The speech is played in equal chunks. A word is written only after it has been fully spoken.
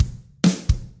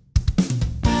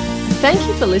Thank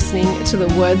you for listening to the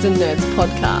Words and Nerds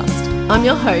podcast. I'm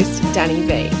your host, Danny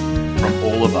V. From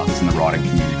all of us in the writing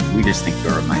community, we just think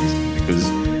you're amazing because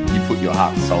you put your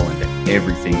heart and soul into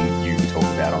everything you talk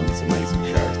about on this amazing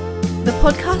show. The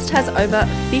podcast has over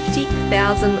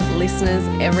 50,000 listeners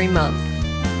every month.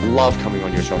 I love coming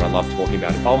on your show and I love talking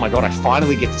about it. Oh my God, I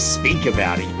finally get to speak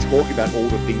about it. You talk about all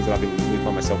the things that I've been living with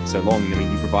by myself for so long. I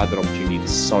mean, you provide that opportunity to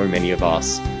so many of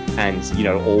us and, you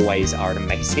know, always are an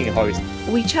amazing host.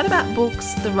 We chat about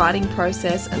books, the writing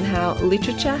process, and how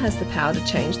literature has the power to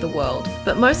change the world.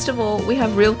 But most of all, we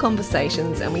have real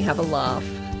conversations and we have a laugh.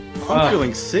 I'm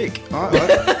feeling sick.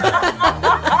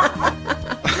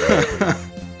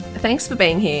 Thanks for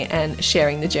being here and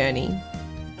sharing the journey.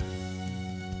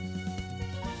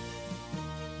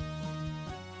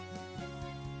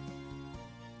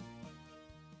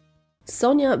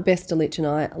 Sonia Bestelich and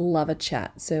I love a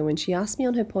chat, so when she asked me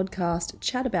on her podcast to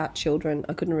chat about children,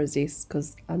 I couldn't resist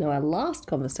because I know our last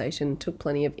conversation took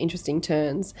plenty of interesting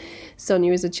turns.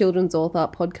 Sonia is a children's author,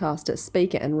 podcaster,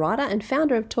 speaker and writer and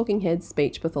founder of Talking Heads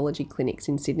Speech Pathology Clinics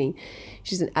in Sydney.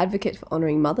 She's an advocate for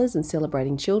honouring mothers and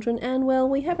celebrating children, and well,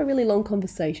 we have a really long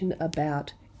conversation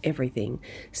about everything.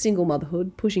 Single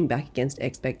motherhood, pushing back against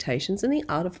expectations, and the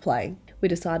art of play. We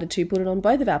decided to put it on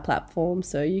both of our platforms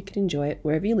so you can enjoy it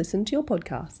wherever you listen to your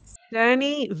podcasts.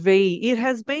 Danny V, it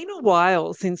has been a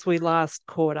while since we last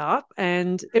caught up,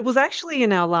 and it was actually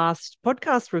in our last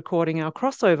podcast recording, our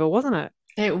crossover, wasn't it?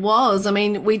 It was. I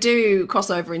mean, we do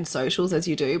crossover in socials as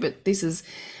you do, but this is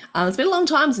it's been a long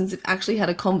time since we've actually had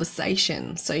a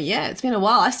conversation. So yeah, it's been a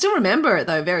while. I still remember it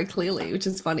though very clearly, which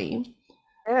is funny.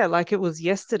 Yeah, like it was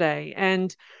yesterday.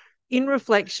 And in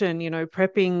reflection, you know,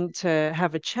 prepping to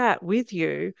have a chat with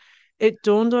you, it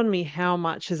dawned on me how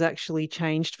much has actually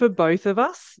changed for both of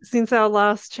us since our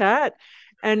last chat.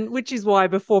 And which is why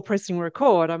before pressing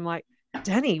record, I'm like,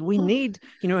 Danny, we need,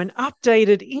 you know, an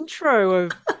updated intro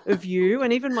of you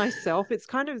and even myself. It's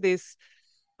kind of this,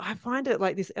 I find it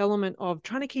like this element of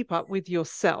trying to keep up with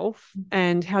yourself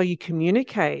and how you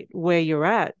communicate where you're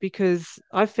at, because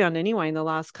I've found anyway in the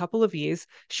last couple of years,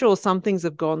 sure, some things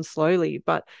have gone slowly,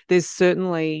 but there's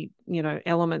certainly, you know,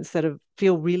 elements that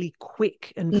feel really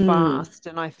quick and fast.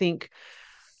 And I think,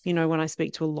 you know, when I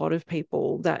speak to a lot of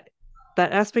people, that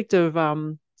aspect of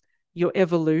your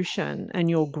evolution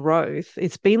and your growth,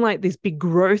 it's been like this big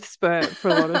growth spurt for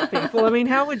a lot of people. I mean,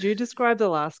 how would you describe the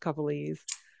last couple of years?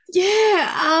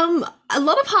 Yeah, a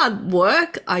lot of hard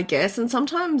work, I guess, and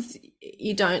sometimes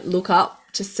you don't look up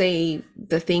to see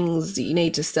the things that you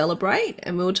need to celebrate.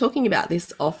 And we were talking about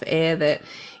this off air that,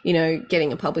 you know,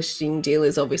 getting a publishing deal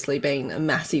has obviously been a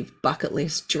massive bucket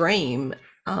list dream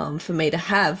for me to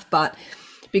have, but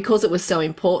because it was so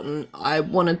important, I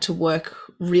wanted to work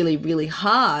really, really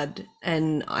hard,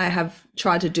 and I have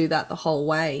tried to do that the whole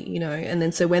way, you know. And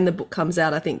then so when the book comes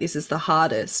out, I think this is the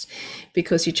hardest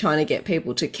because you're trying to get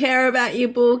people to care about your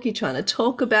book, you're trying to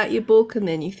talk about your book, and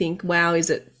then you think, wow, is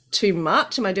it too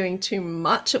much? Am I doing too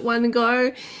much at one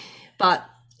go? But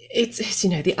it's you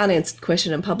know, the unanswered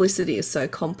question, and publicity is so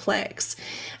complex.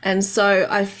 And so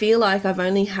I feel like I've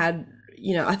only had,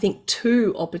 you know, I think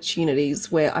 2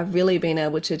 opportunities where I've really been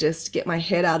able to just get my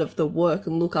head out of the work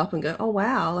and look up and go, oh,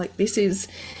 wow, like this is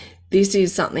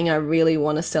something I really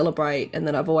want to celebrate and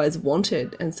that I've always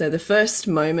wanted. And so the first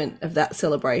moment of that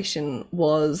celebration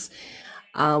was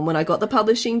when I got the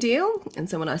publishing deal. And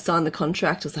so when I signed the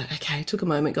contract, I was like, okay, I took a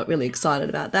moment, got really excited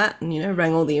about that and, you know,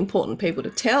 rang all the important people to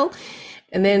tell.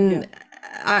 And then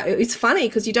it's funny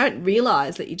because you don't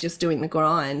realize that you're just doing the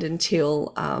grind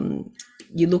until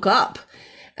you look up.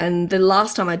 And the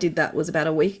last time I did that was about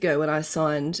a week ago when I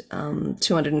signed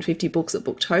 250 books at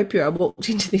Booktopia. I walked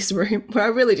into this room where I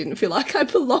really didn't feel like I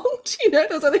belonged. You know,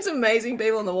 there was all these amazing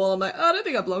people on the wall. I'm like, oh, I don't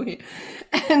think I belong here.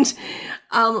 And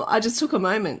I just took a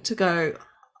moment to go,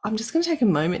 I'm just going to take a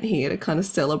moment here to kind of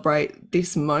celebrate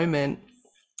this moment.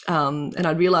 And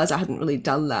I realized I hadn't really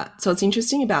done that. So it's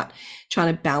interesting about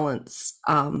trying to balance,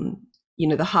 you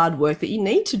know, the hard work that you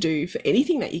need to do for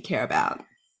anything that you care about,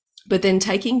 but then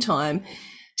taking time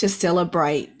to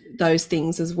celebrate those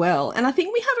things as well. And I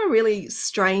think we have a really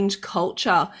strange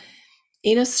culture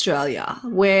in Australia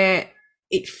where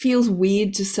it feels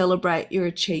weird to celebrate your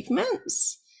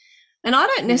achievements. And I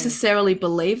don't necessarily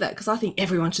believe that, because I think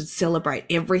everyone should celebrate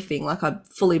everything. Like, I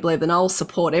fully believe, and I'll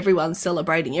support everyone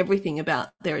celebrating everything about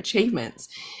their achievements.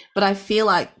 But I feel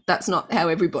like that's not how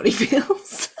everybody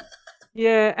feels.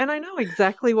 Yeah, and I know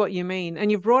exactly what you mean. And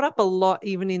you've brought up a lot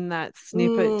even in that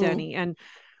snippet, Danny. And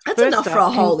that's enough for a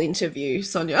whole interview,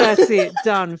 Sonia. That's it,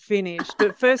 done, finished.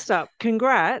 But first up,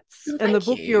 congrats. Thank and the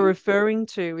book you. you're referring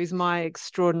to is My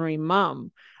Extraordinary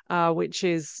Mum. which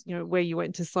is, where you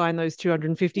went to sign those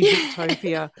 250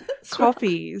 Booktopia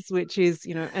copies, which is,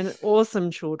 an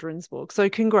awesome children's book. So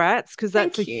congrats, because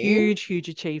that's Thank a you. huge, huge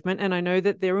achievement. And I know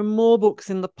that there are more books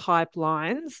in the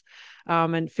pipelines,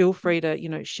 and feel free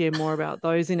to, share more about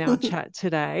those in our chat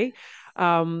today.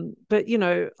 But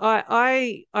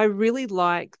I really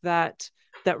like that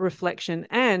reflection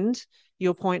and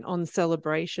your point on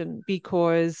celebration,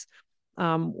 because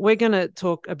we're going to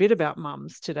talk a bit about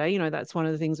mums today. That's one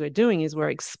of the things we're doing, is we're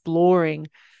exploring,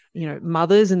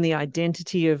 mothers and the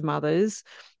identity of mothers,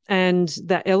 and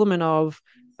that element of,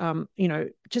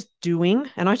 just doing.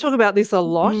 And I talk about this a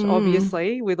lot,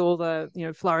 obviously, with all the,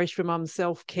 Flourish for Mum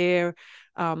self-care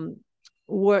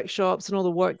workshops and all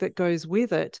the work that goes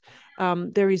with it.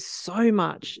 There is so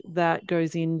much that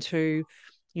goes into,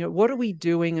 what are we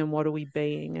doing and what are we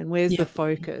being, and where's the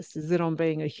focus? Is it on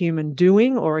being a human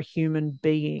doing or a human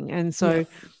being? And so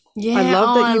I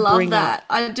love that you bring that.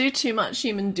 I do too much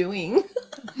human doing.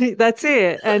 That's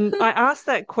it. And I asked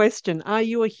that question, are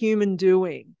you a human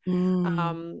doing?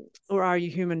 Or are you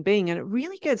a human being? And it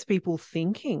really gets people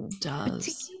thinking,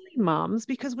 particularly mums,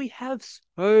 because we have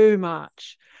so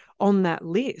much on that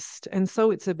list. And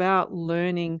so it's about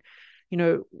learning,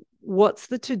 what's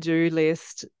the to-do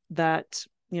list that,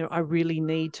 I really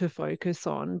need to focus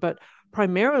on, but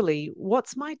primarily,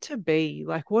 what's my to be?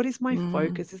 Like, what is my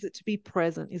focus? Is it to be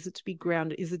present? Is it to be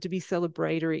grounded? Is it to be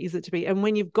celebratory? Is it to be? And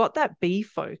when you've got that be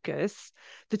focus,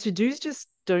 the to-dos just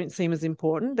don't seem as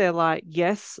important. They're like,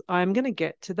 yes, I'm going to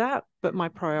get to that, but my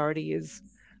priority is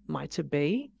my to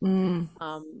be. And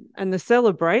the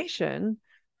celebration,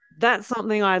 that's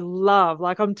something I love.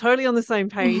 Like, I'm totally on the same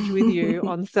page with you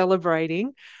on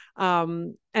celebrating.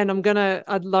 And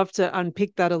I'd love to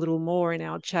unpick that a little more in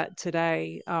our chat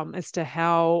today, as to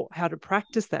how to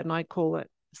practice that. And I call it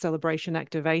celebration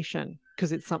activation,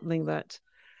 because it's something that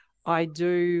I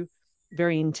do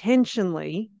very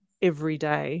intentionally every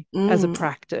day as a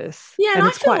practice. Yeah, and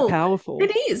it's quite powerful.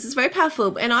 It is. It's very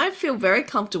powerful. And I feel very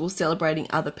comfortable celebrating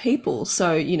other people.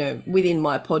 So, within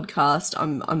my podcast,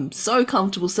 I'm so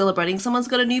comfortable celebrating. Someone's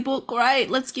got a new book. Great.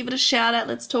 Let's give it a shout out.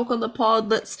 Let's talk on the pod.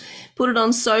 Let's put it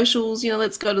on socials.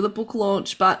 Let's go to the book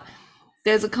launch. But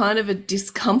there's a kind of a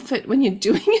discomfort when you're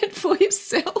doing it for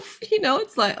yourself.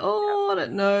 It's like, oh, I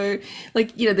don't know.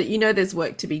 Like, that there's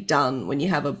work to be done when you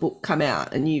have a book come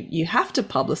out, and you have to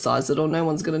publicize it or no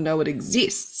one's going to know it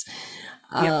exists.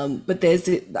 But there's,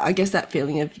 I guess, that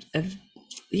feeling of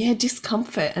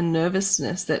discomfort and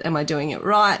nervousness that, am I doing it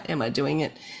right? Am I doing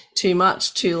it too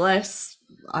much, too less?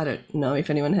 I don't know if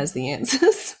anyone has the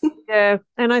answers. Yeah.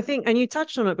 And I think, and you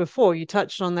touched on it before, you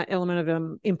touched on that element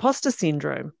of imposter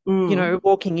syndrome,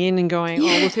 walking in and going,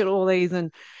 oh, look at all these.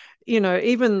 And,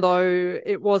 even though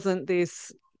it wasn't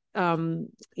this,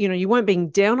 you weren't being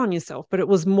down on yourself, but it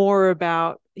was more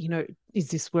about, is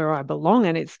this where I belong?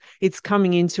 And it's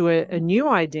coming into a new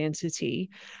identity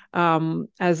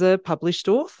as a published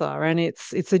author, and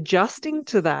it's adjusting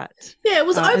to that. Yeah, it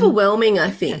was overwhelming,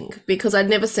 I think, because I'd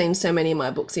never seen so many of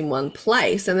my books in one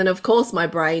place. And then, of course, my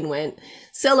brain went,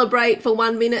 celebrate for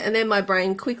 1 minute, and then my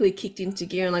brain quickly kicked into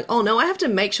gear and like, oh no, I have to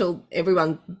make sure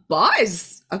everyone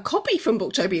buys a copy from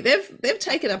Booktopia. They've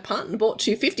taken a punt and bought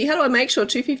 250. How do I make sure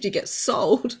 250 gets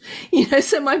sold?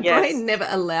 So my brain never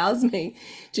allows me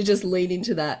to just lean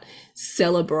into that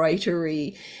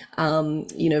celebratory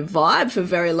vibe for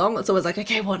very long. It's always like,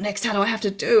 okay, what next? How do I have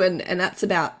to do? And that's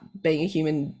about being a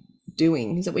human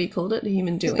doing. Is that what you called it? A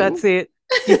human doing? That's it.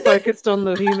 You focused on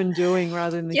the human doing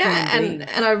rather than the human being.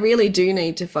 And I really do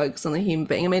need to focus on the human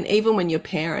being. I mean, even when you're a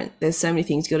parent, there's so many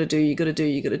things you got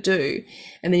to do.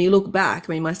 And then you look back.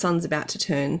 I mean, my son's about to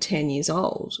turn 10 years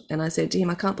old. And I said to him,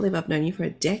 I can't believe I've known you for a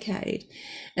decade.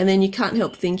 And then you can't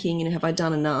help thinking, have I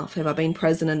done enough? Have I been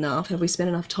present enough? Have we spent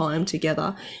enough time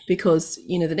together? Because,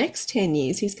 the next 10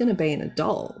 years, he's going to be an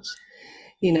adult.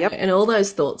 And all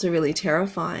those thoughts are really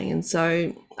terrifying. And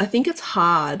so I think it's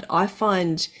hard. I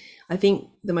think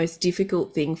the most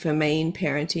difficult thing for me in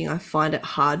parenting, I find it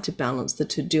hard to balance the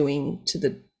to-doing to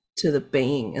the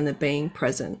being and the being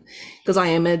present, because I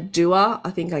am a doer.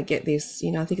 I think I get this,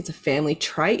 I think it's a family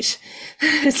trait.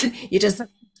 You just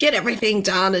get everything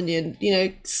done and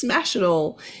you smash it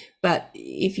all. But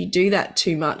if you do that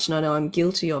too much, and I know I'm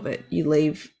guilty of it, you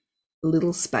leave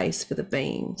little space for the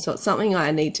being. So it's something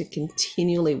I need to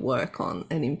continually work on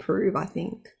and improve, I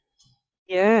think.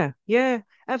 Yeah,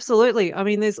 absolutely. I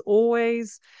mean, there's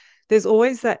always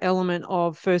that element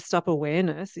of first up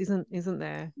awareness, isn't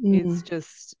there? It's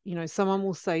just, someone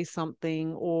will say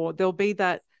something, or there'll be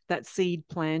that seed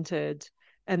planted,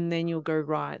 and then you'll go,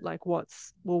 right, like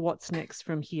what's next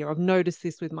from here? I've noticed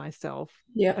this with myself.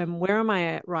 Yeah. And where am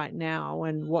I at right now?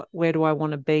 And where do I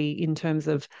want to be in terms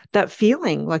of that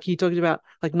feeling? Like you talked about,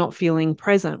 like not feeling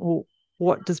present. Well,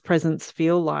 what does presence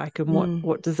feel like, and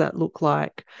what does that look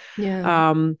like?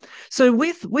 Yeah. So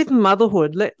with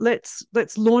motherhood,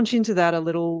 let's launch into that a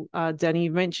little. Danny,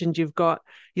 you mentioned you've got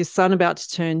your son about to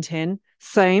turn 10.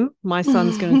 Same, my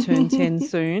son's going to turn 10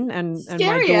 soon, and my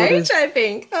Scary daughters. age, I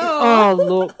think. Oh,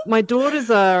 look, my daughters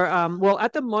are well,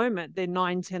 at the moment they're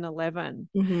 9, 10, 11,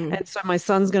 and so my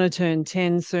son's going to turn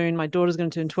 10 soon. My daughter's going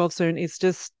to turn 12 soon. It's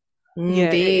just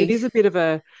it big. is a bit of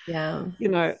a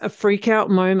a freak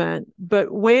out moment.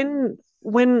 But when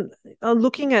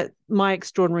looking at My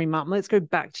Extraordinary Mum, let's go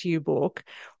back to your book.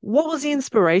 What was the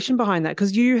inspiration behind that?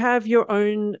 Because you have your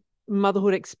own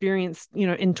motherhood experience,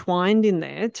 entwined in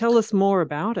there. Tell us more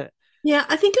about it. Yeah,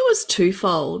 I think it was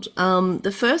twofold.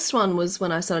 The first one was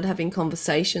when I started having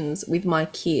conversations with my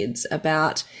kids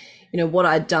about, what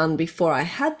I'd done before I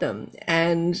had them.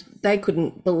 And they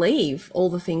couldn't believe all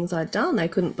the things I'd done. They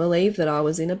couldn't believe that I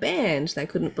was in a band. They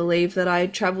couldn't believe that I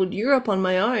traveled Europe on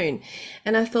my own.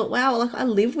 And I thought, wow, like I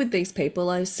live with these people.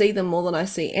 I see them more than I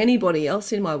see anybody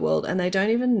else in my world. And they don't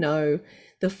even know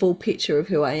the full picture of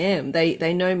who I am.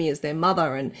 They know me as their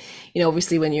mother, and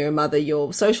obviously when you're a mother,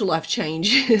 your social life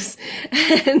changes,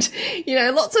 and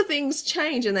lots of things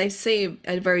change, and they see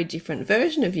a very different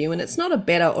version of you, and it's not a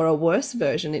better or a worse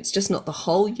version. It's just not the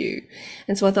whole you.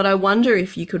 And so I thought, I wonder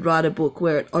if you could write a book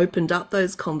where it opened up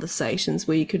those conversations,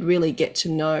 where you could really get to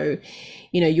know,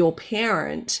 your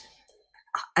parent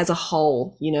as a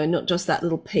whole, not just that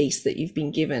little piece that you've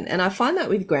been given. And I find that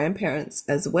with grandparents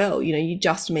as well. You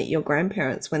just meet your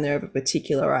grandparents when they're of a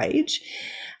particular age,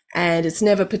 and it's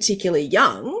never particularly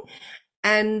young,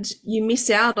 and you miss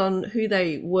out on who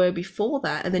they were before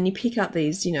that. And then you pick up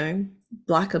these,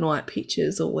 black and white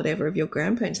pictures or whatever of your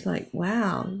grandparents, like,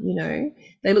 wow,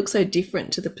 they look so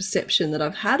different to the perception that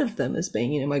I've had of them as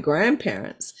being, my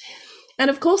grandparents. And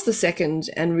of course, the second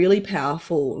and really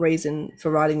powerful reason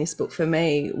for writing this book for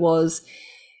me was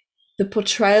the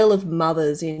portrayal of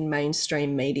mothers in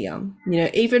mainstream media.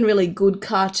 Even really good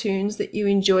cartoons that you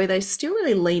enjoy, they still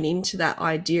really lean into that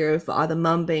idea of either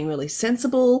mum being really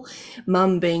sensible,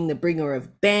 mum being the bringer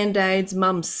of band-aids,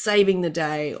 mum saving the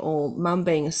day, or mum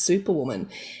being a superwoman.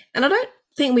 And I don't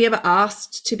think we ever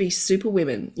asked to be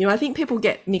superwomen. I think people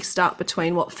get mixed up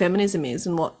between what feminism is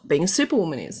and what being a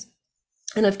superwoman is.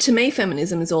 And to me,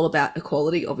 feminism is all about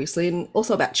equality, obviously, and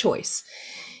also about choice.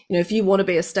 If you want to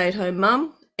be a stay-at-home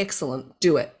mum, excellent,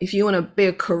 do it. If you want to be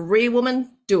a career woman,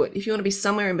 do it. If you want to be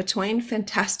somewhere in between,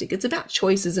 fantastic. It's about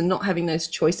choices and not having those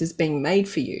choices being made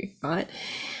for you, right?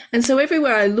 And so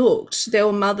everywhere I looked, there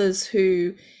were mothers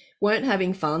who weren't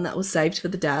having fun. That was saved for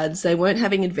the dads. They weren't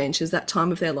having adventures. That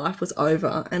time of their life was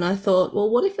over. And I thought, well,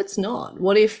 what if it's not?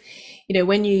 What if,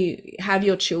 when you have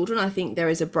your children, I think there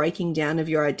is a breaking down of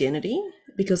your identity,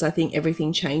 because I think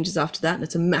everything changes after that, and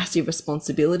it's a massive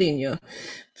responsibility. And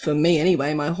for me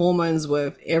anyway, my hormones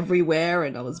were everywhere,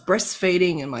 and I was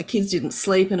breastfeeding, and my kids didn't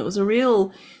sleep, and it was a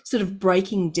real sort of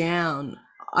breaking down,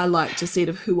 I like to see it,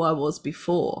 of who I was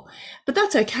before. But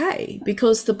that's okay,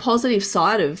 because the positive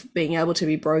side of being able to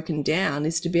be broken down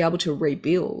is to be able to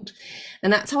rebuild.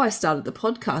 And that's how I started the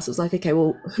podcast. It was like, okay,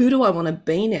 well, who do I want to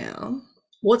be now?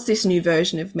 What's this new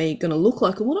version of me going to look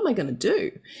like, and what am I going to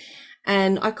do?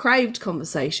 And I craved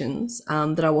conversations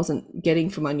that I wasn't getting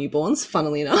from my newborns,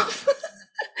 funnily enough.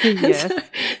 Yes.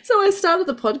 So I started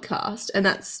the podcast, and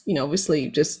that's, obviously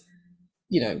just,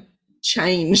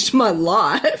 changed my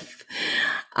life.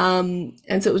 And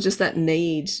so it was just that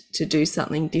need to do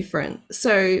something different.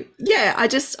 So yeah,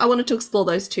 I wanted to explore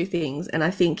those two things. And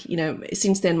I think,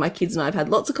 since then, my kids and I have had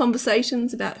lots of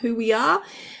conversations about who we are.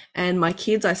 And my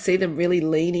kids, I see them really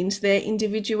lean into their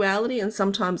individuality. And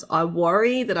sometimes I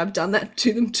worry that I've done that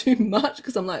to them too much,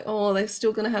 because I'm like, oh, they're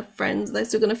still going to have friends. They're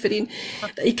still going to fit in.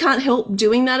 You can't help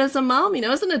doing that as a mum.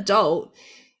 As an adult,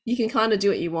 you can kind of do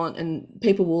what you want and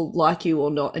people will like you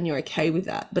or not, and you're okay with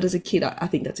that. But as a kid, I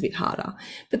think that's a bit harder.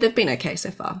 But they've been okay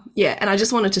so far. Yeah. And I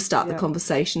just wanted to start the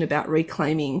conversation about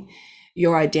reclaiming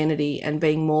your identity and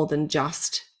being more than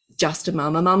just a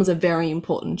mum. A mum's a very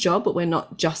important job, but we're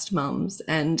not just mums.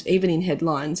 And even in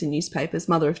headlines in newspapers,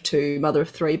 mother of 2, mother of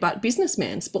 3, but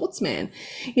businessman, sportsman,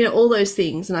 all those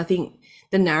things. And I think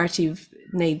the narrative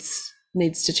needs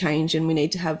to change, and we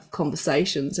need to have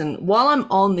conversations. And while I'm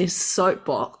on this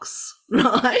soapbox,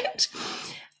 right,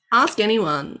 ask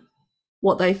anyone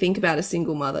what they think about a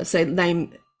single mother.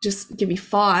 Just give me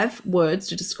 5 words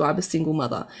to describe a single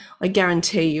mother. I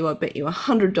guarantee you, I bet you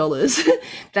 $100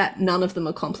 that none of them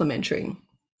are complimentary.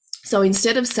 So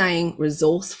instead of saying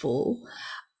resourceful,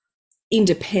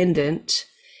 independent,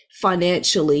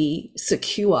 financially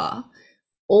secure,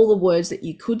 all the words that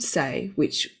you could say,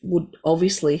 which would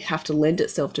obviously have to lend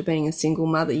itself to being a single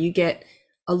mother, you get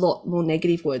a lot more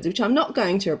negative words, which I'm not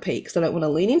going to repeat because I don't want to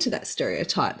lean into that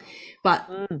stereotype. But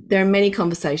there are many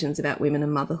conversations about women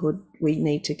and motherhood we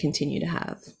need to continue to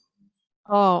have.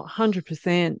 Oh,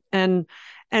 100%. And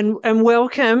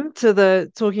welcome to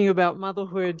the Talking About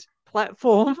Motherhood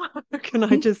platform, can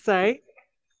I just say?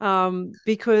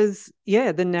 Because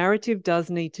the narrative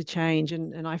does need to change,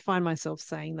 and I find myself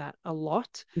saying that a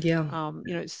lot. Yeah.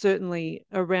 Certainly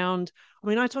around, I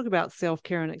mean, I talk about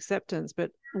self-care and acceptance,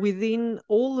 but within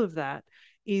all of that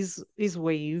is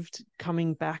weaved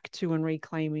coming back to and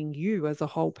reclaiming you as a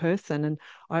whole person. And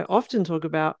I often talk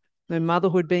about the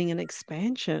motherhood being an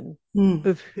expansion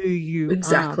of who you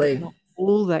exactly. are, but not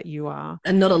all that you are.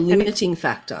 And not a limiting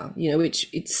factor, which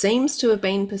it seems to have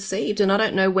been perceived. And I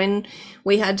don't know when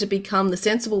we had to become the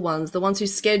sensible ones, the ones who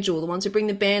schedule, the ones who bring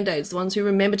the Band-Aids, the ones who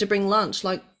remember to bring lunch.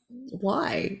 Like,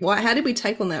 why? How did we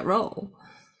take on that role?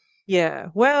 Yeah,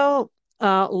 well,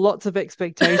 lots of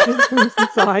expectations from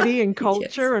society and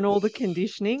culture and all the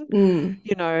conditioning,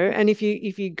 and if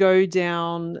you go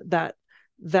down that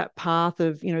path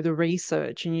of the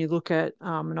research, and you look at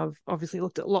and I've obviously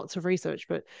looked at lots of research,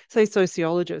 but say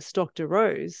sociologist Dr.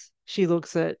 Rose, she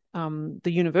looks at the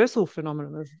universal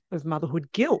phenomenon of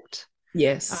motherhood guilt.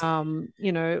 Yes.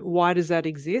 Why does that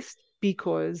exist?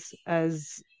 Because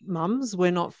as mums,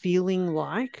 we're not feeling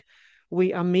like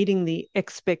we are meeting the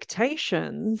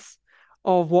expectations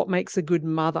of what makes a good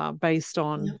mother based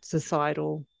on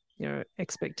societal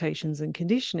expectations and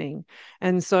conditioning.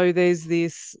 And so there's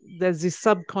this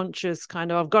subconscious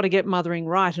kind of, I've got to get mothering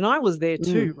right. And I was there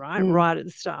too, right at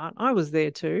the start. I was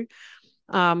there too.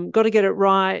 Got to get it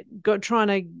right, trying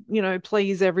to,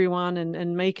 please everyone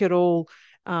and make it all,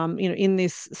 in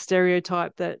this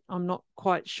stereotype that I'm not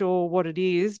quite sure what it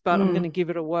is, but I'm going to give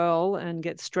it a whirl and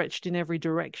get stretched in every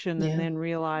direction and then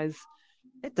realize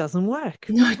it doesn't work.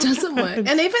 No, it doesn't work.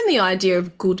 And even the idea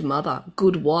of good mother,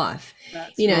 good wife,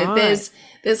 That's right.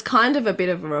 there's kind of a bit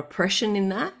of a repression in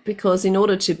that, because in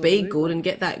order to be good and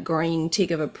get that green tick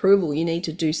of approval, you need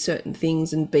to do certain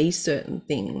things and be certain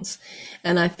things.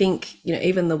 And I think,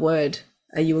 even the word,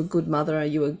 are you a good mother? Are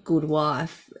you a good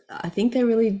wife? I think they're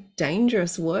really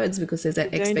dangerous words, because there's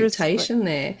that expectation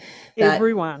there. That,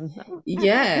 everyone.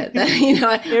 Yeah. That,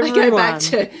 I go back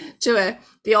to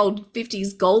the old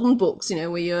 50s golden books,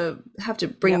 where you have to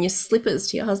bring your slippers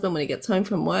to your husband when he gets home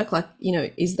from work. Like,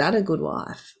 is that a good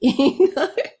wife?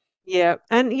 Yeah.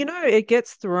 And, it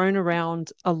gets thrown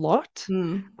around a lot.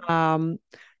 And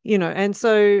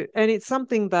it's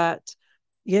something that,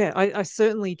 I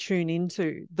certainly tune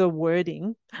into the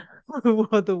wording,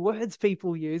 the words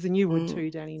people use, and you would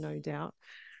too, Danny, no doubt.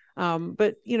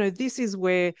 But, this is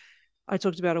where I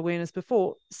talked about awareness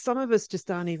before. Some of us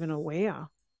just aren't even aware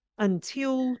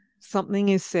until something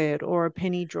is said or a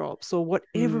penny drops or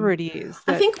whatever it is.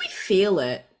 I think we feel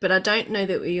it, but I don't know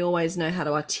that we always know how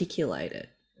to articulate it.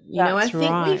 I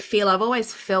think we feel, I've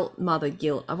always felt mother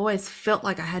guilt. I've always felt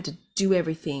like I had to do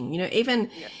everything, even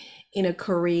in a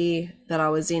career that I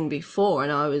was in before,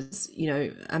 and I was,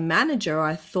 a manager,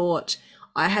 I thought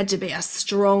I had to be a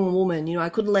strong woman. I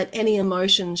couldn't let any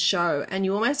emotions show. And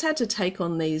you almost had to take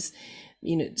on these,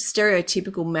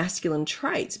 stereotypical masculine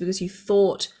traits, because you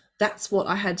thought that's what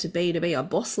I had to be a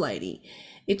boss lady.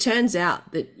 It turns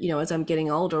out that, as I'm getting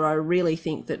older, I really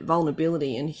think that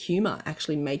vulnerability and humor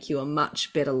actually make you a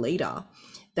much better leader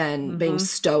than being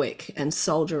stoic and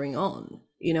soldiering on.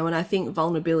 And I think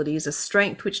vulnerability is a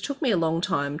strength, which took me a long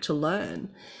time to learn.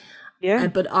 Yeah.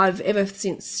 But I've ever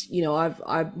since,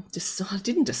 I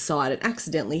didn't decide, it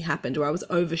accidentally happened, where I was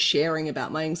oversharing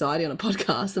about my anxiety on a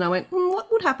podcast, and I went,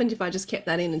 what would happen if I just kept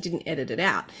that in and didn't edit it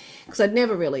out? Because I'd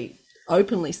never really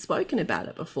openly spoken about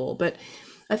it before. But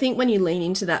I think when you lean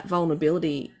into that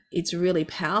vulnerability, it's really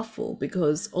powerful,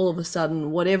 because all of a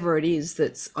sudden, whatever it is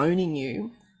that's owning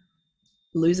you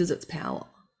loses its power.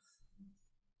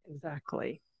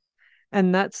 Exactly.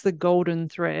 And that's the golden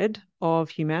thread of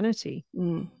humanity.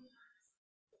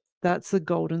 That's the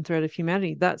golden thread of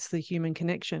humanity. That's the human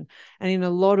connection. And in a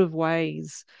lot of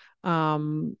ways, I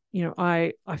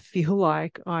feel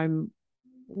like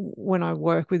when I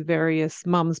work with various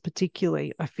mums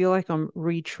particularly, I feel like I'm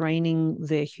retraining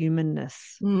their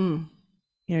humanness.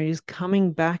 Just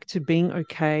coming back to being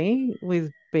okay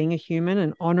with being a human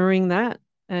and honoring that.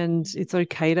 And it's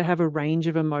okay to have a range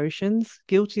of emotions.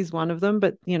 Guilt is one of them,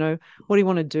 but, what do you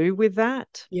want to do with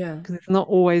that? Yeah. Because it's not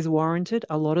always warranted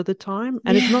a lot of the time.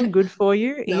 And it's not good for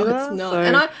you either. No, it's not. So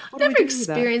and I've never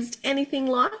experienced anything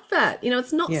like that.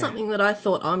 It's not something that I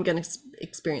thought I'm going to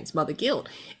experience mother guilt.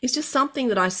 It's just something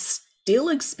that I still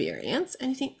experience, and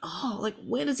you think, oh, like,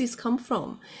 where does this come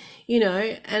from?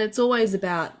 And it's always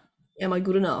about, am I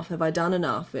good enough? Have I done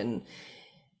enough? And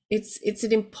it's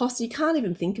an impossible, you can't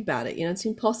even think about it. It's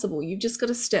impossible. You've just got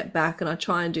to step back, and I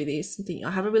try and do this and think,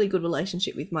 I have a really good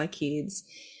relationship with my kids.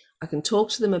 I can talk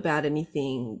to them about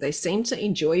anything. They seem to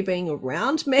enjoy being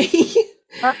around me.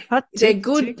 They're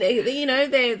good. They're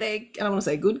I don't want to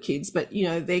say good kids, but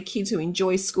they're kids who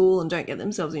enjoy school and don't get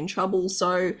themselves in trouble.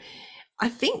 So I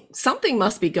think something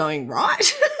must be going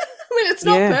right. I mean, it's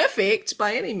not perfect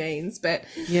by any means, but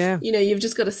you've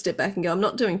just got to step back and go, I'm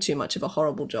not doing too much of a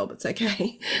horrible job. It's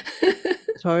okay.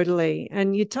 Totally.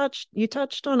 And you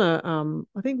touched on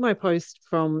I think my post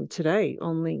from today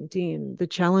on LinkedIn, the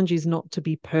challenge is not to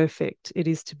be perfect. It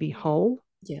is to be whole.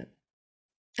 Yeah.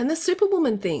 And the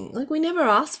superwoman thing, like, we never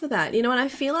asked for that, and I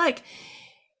feel like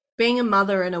being a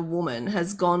mother and a woman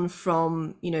has gone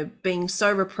from, being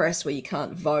so repressed where you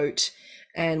can't vote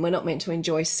and we're not meant to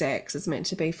enjoy sex. It's meant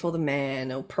to be for the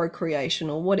man or procreation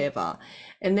or whatever.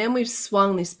 And then we've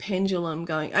swung this pendulum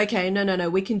going, okay, no,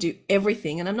 we can do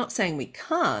everything. And I'm not saying we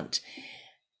can't,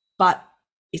 but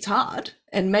it's hard.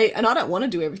 And I don't want to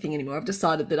do everything anymore. I've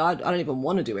decided that I don't even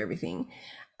want to do everything.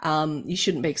 You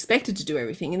shouldn't be expected to do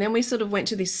everything. And then we sort of went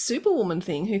to this superwoman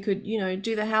thing who could,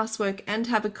 do the housework and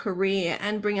have a career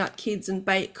and bring up kids and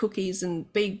bake cookies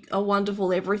and be a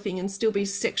wonderful everything and still be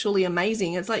sexually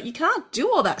amazing. It's like, you can't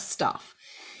do all that stuff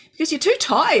because you're too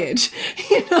tired,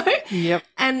 Yep.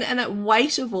 And that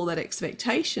weight of all that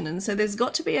expectation. And so there's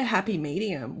got to be a happy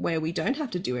medium where we don't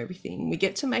have to do everything. We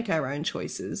get to make our own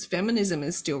choices. Feminism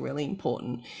is still really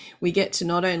important. We get to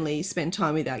not only spend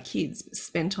time with our kids, but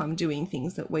spend time doing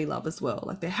things that we love as well.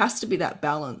 Like, there has to be that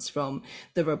balance from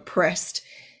the repressed,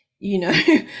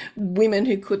 women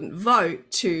who couldn't vote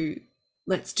to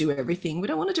let's do everything. We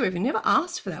don't want to do everything. We never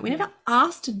asked for that. We never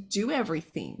asked to do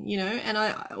everything,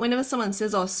 and whenever someone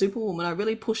says, oh, superwoman, I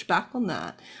really push back on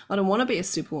that. I don't want to be a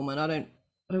superwoman. I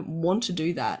don't want to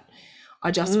do that. I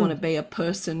just want to be a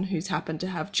person who's happened to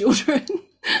have children.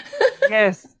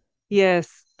 Yes,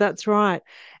 that's right.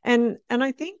 And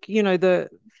I think, the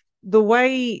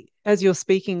way, as you're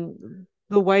speaking,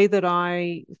 the way that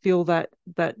I feel that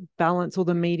balance or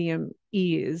the medium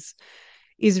is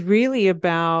really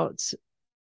about,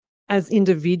 as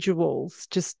individuals,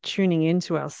 just tuning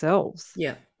into ourselves.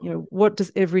 Yeah. What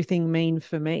does everything mean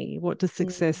for me? What does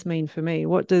success mean for me?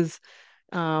 What does,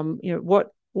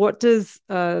 what does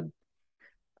a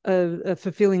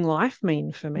fulfilling life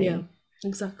mean for me? Yeah,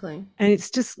 exactly. And it's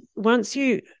just, once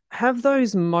you have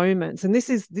those moments, and this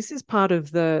is part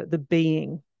of the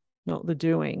being, not the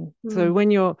doing. So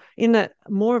when you're in that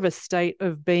more of a state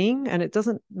of being, and it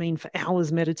doesn't mean for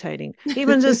hours meditating,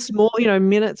 even just small,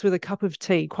 minutes with a cup of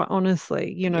tea, quite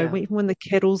honestly, even when the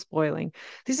kettle's boiling.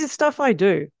 This is stuff I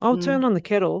do. I'll turn on the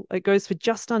kettle. It goes for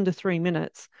just under 3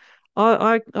 minutes.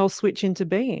 I'll switch into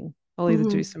being. I'll either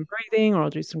do some breathing or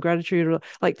I'll do some gratitude, or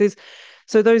like there's,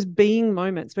 so those being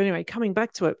moments. But anyway, coming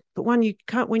back to it, but when you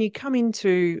come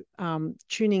into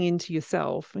tuning into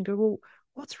yourself and go, well,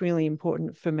 what's really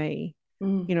important for me?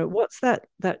 What's that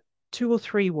 2 or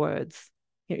 3 words?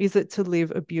 Is it to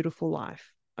live a beautiful life?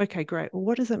 Okay, great. Well,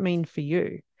 what does it mean for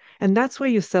you? And that's where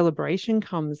your celebration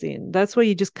comes in. That's where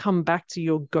you just come back to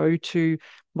your go-to,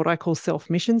 what I call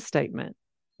self-mission statement.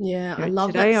 Yeah, I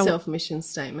love that self-mission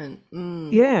statement.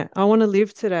 Yeah, I want to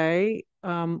live today.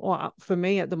 Or for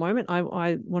me at the moment, I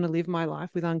want to live my life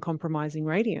with uncompromising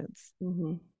radiance.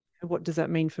 What does that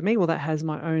mean for me? Well, that has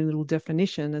my own little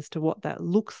definition as to what that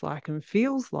looks like and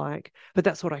feels like, but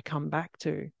that's what I come back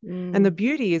to. And the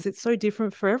beauty is it's so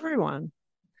different for everyone.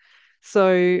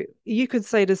 So you could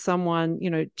say to someone,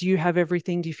 do you have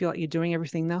everything? Do you feel like you're doing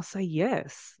everything? They'll say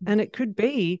yes. And it could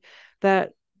be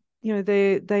that,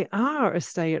 they are a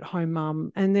stay-at-home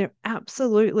mum, and they're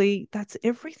absolutely, that's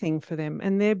everything for them.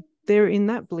 And they're in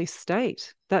that bliss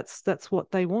state. That's what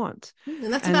they want.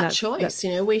 And that's about choice.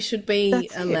 We should be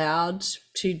allowed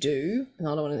to do, and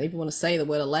I don't even want to say the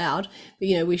word allowed,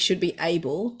 but we should be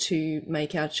able to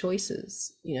make our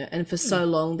choices, and for so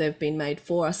long they've been made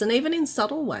for us, and even in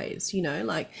subtle ways,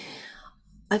 like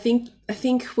I think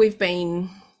we've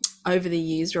been over the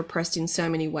years repressed in so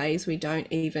many ways we don't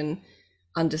even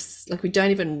we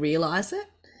don't even realize it,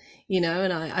 and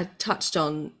I touched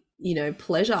on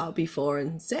pleasure before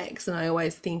and sex, and I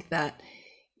always think that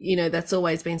that's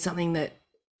always been something that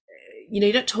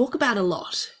you don't talk about a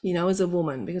lot, as a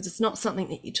woman, because it's not something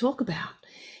that you talk about,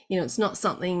 It's not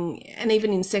something, and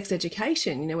even in sex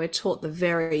education, we're taught the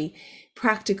very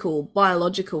practical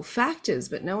biological factors,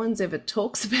 but no one's ever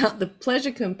talks about the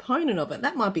pleasure component of it.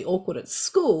 That might be awkward at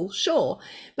school, sure,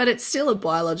 but it's still a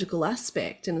biological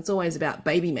aspect, and it's always about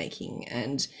baby making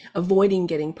and avoiding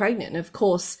getting pregnant. And of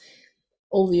course,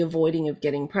 all the avoiding of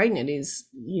getting pregnant is,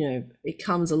 it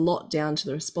comes a lot down to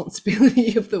the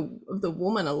responsibility of the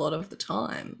woman a lot of the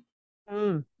time.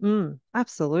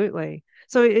 Absolutely.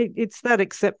 So it's that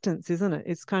acceptance, isn't it?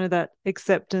 It's kind of that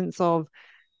acceptance of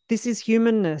this is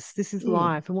humanness, this is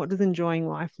life, and what does enjoying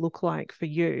life look like for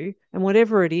you? And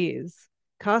whatever it is,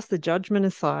 cast the judgment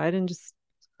aside and just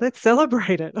let's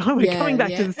celebrate it. Oh, we're coming back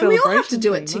to the celebration. And we all have to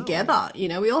do theme, it together.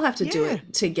 We all have to do Yeah.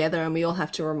 it together, and we all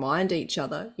have to remind each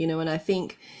other. And I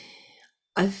think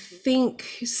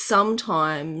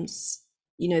sometimes,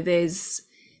 there's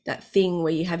that thing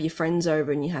where you have your friends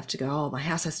over and you have to go, oh, my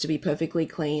house has to be perfectly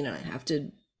clean, and I have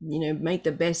to, make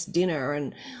the best dinner,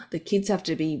 and the kids have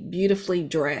to be beautifully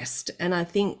dressed. And I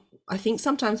think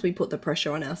sometimes we put the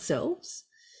pressure on ourselves.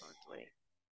 Totally.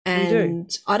 And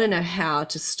I don't know how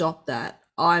to stop that.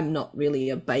 I'm not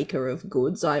really a baker of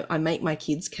goods. I make my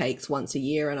kids cakes once a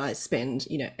year, and I spend,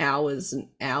 hours and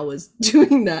hours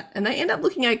doing that. And they end up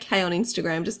looking okay on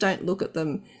Instagram. Just don't look at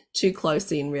them too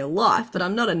closely in real life. But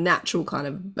I'm not a natural kind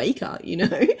of baker,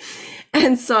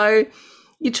 And so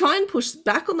you try and push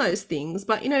back on those things.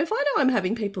 But, if I know I'm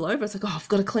having people over, it's like, oh, I've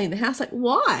got to clean the house. Like,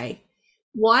 why?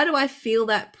 Why do I feel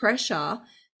that pressure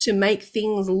to make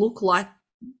things look like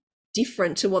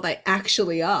different to what they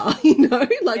actually are?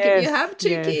 If you have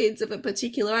two kids of a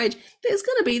particular age, there's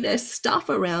going to be their stuff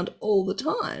around all the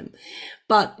time.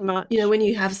 But when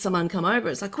you have someone come over,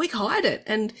 it's like, quick, hide it.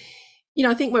 And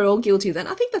I think we're all guilty of that.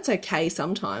 I think that's okay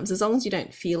sometimes, as long as you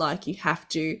don't feel like you have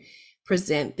to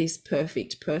present this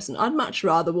perfect person. I'd much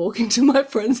rather walk into my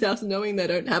friend's house knowing they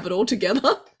don't have it all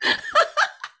together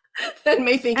than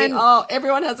me thinking, oh,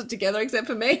 everyone has it together except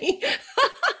for me.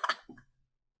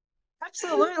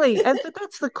 Absolutely. But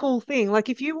that's the cool thing. Like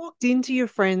if you walked into your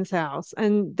friend's house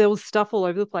and there was stuff all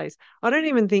over the place, I don't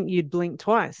even think you'd blink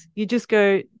twice. You just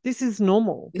go, this is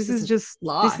normal. This is just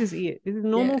life. This is it. This is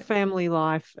normal family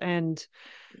life, and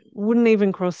wouldn't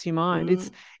even cross your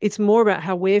mind. It's more about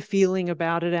how we're feeling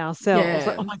about it ourselves.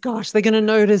 Like, oh my gosh, they're going to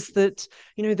notice that,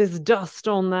 there's dust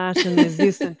on that and there's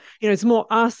this, and it's more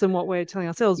us than what we're telling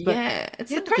ourselves. But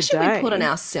it's the pressure we put on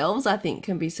ourselves, I think,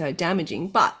 can be so damaging.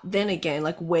 But then again,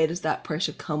 like, where does that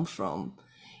pressure come from?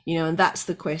 And that's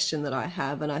the question that I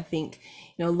have. And I think,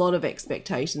 a lot of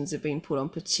expectations have been put on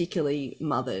particularly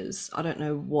mothers. I don't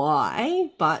know why,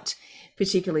 but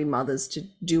particularly mothers, to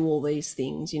do all these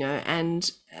things,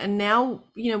 and now,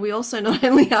 we also not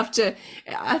only have to,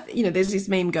 there's this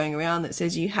meme going around that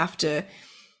says you have to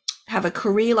have a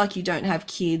career like you don't have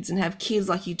kids, and have kids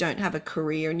like you don't have a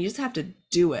career, and you just have to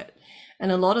do it.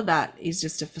 And a lot of that is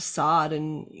just a facade.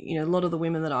 And, a lot of the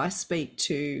women that I speak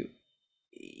to,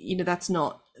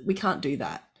 we can't do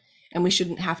that. And we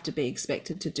shouldn't have to be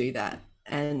expected to do that.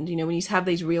 And, when you have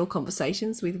these real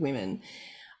conversations with women,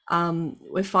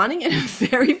 we're finding it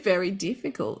very, very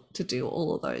difficult to do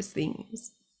all of those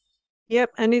things.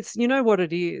 Yep. And it's, what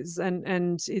it is.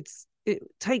 And it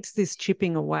takes this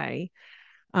chipping away,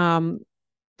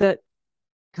 that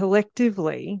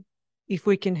collectively, if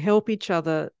we can help each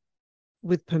other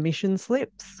with permission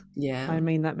slips, I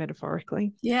mean that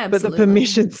metaphorically, but the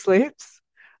permission slips,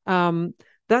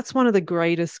 that's one of the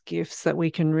greatest gifts that we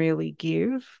can really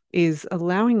give, is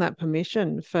allowing that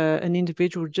permission for an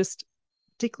individual, just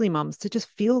particularly mums, to just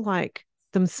feel like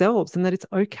themselves, and that it's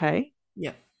okay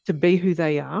to be who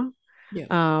they are.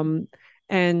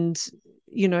 And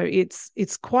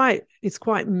it's quite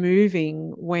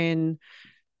moving when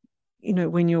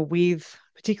when you're with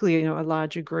particularly a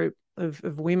larger group of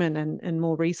women, and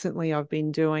more recently I've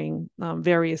been doing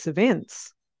various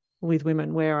events with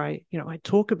women where I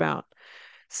talk about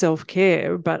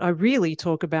self-care, but I really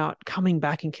talk about coming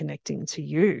back and connecting to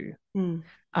you,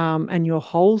 and your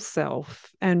whole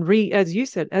self, and as you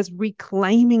said, as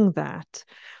reclaiming that.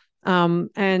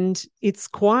 And it's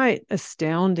quite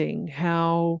astounding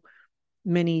how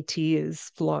many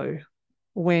tears flow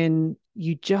when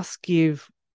you just give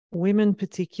women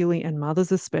particularly, and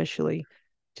mothers especially,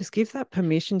 just give that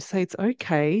permission to say it's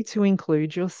okay to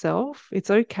include yourself. It's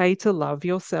okay to love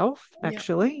yourself,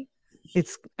 actually.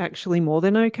 It's actually more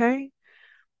than okay.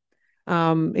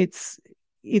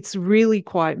 It's really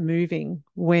quite moving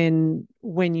when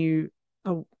you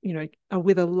are, are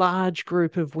with a large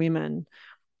group of women,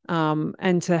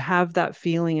 and to have that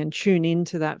feeling and tune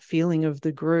into that feeling of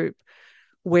the group,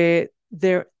 where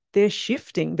they're they're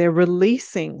shifting, they're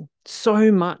releasing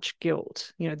so much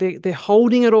guilt. You know, they're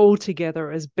holding it all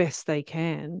together as best they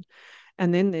can.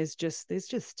 And then there's just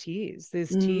tears. There's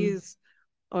tears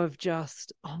of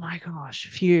just, oh my gosh,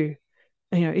 phew.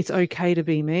 You know, it's okay to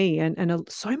be me. And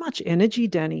so much energy,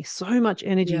 Danny, so much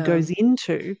energy goes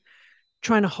into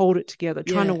trying to hold it together,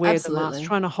 trying to wear the mask,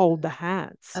 trying to hold the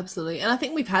hats. Absolutely. And I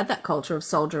think we've had that culture of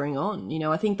soldiering on. You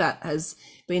know, I think that has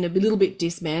been a little bit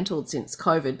dismantled since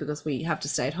COVID because we have to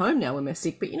stay at home now when we're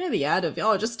sick. But you know, the ad of,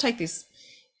 oh, just take this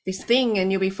thing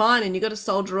and you'll be fine and you've got to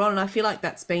soldier on. And I feel like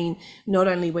that's been not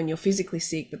only when you're physically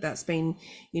sick, but that's been,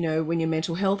 you know, when your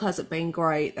mental health hasn't been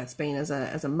great, that's been as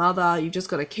a mother, you've just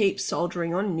got to keep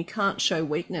soldiering on and you can't show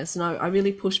weakness. And I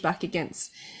really push back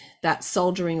against that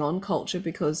soldiering on culture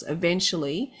because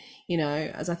eventually, you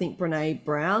know, as I think Brene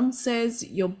Brown says,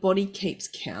 your body keeps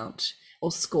count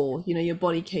or score, you know, your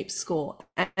body keeps score.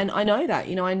 And I know that,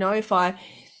 you know, I know if I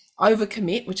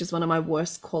overcommit, which is one of my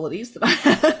worst qualities that I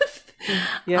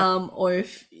have, or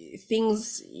if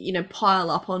things, you know, pile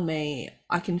up on me,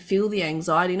 I can feel the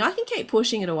anxiety and I can keep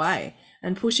pushing it away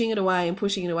and pushing it away and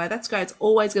pushing it away. That's great. It's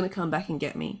always going to come back and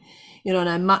get me. You know, and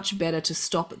I'm much better to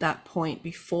stop at that point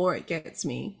before it gets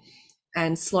me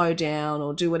and slow down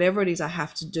or do whatever it is I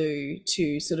have to do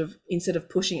to sort of, instead of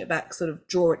pushing it back, sort of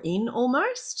draw it in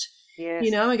almost, you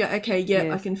know, and go,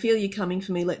 okay, I can feel you coming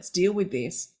for me. Let's deal with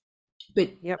this.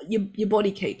 But your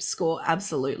body keeps score.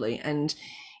 Absolutely. And,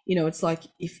 you know, it's like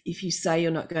if you say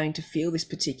you're not going to feel this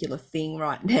particular thing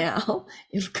right now,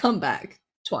 it'll come back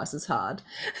twice as hard.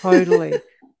 Totally.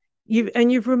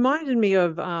 You've reminded me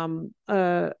of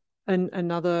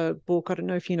another book. I don't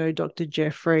know if you know Dr.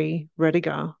 Jeffrey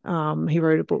Rediger. He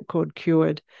wrote a book called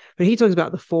Cured, but he talks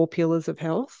about the 4 pillars of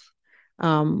health.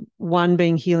 1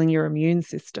 being healing your immune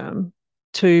system,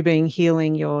 2 being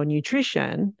healing your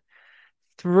nutrition,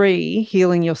 3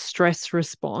 healing your stress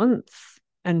response,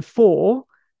 and 4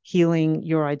 healing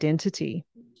your identity.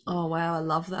 Oh, wow. I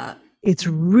love that. It's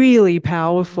really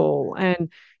powerful.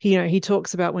 And, you know, he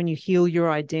talks about when you heal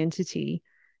your identity,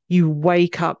 you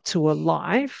wake up to a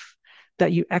life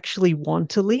that you actually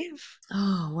want to live.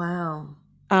 Oh,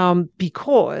 wow.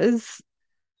 Because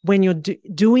when you're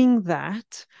doing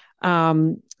that,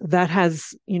 that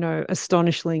has, you know,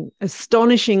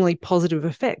 astonishingly positive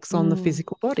effects on the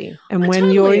physical body. And when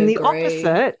you're in the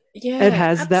opposite, it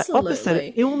has that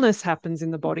opposite. Illness happens in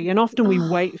the body. And often we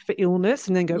wait for illness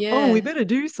and then go, oh, we better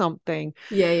do something.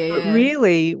 But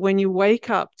really, when you wake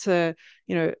up to,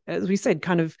 you know, as we said,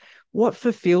 kind of what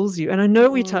fulfills you. And I know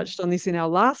we touched on this in our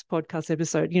last podcast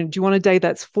episode. You know, do you want a day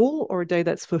that's full or a day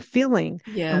that's fulfilling?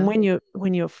 Yeah. And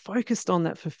when you're focused on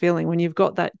that fulfilling, when you've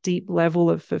got that deep level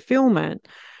of fulfillment,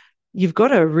 you've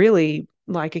got a really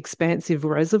like expansive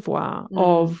reservoir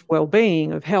of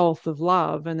well-being, of health, of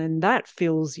love, and then that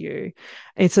fills you.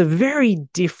 It's a very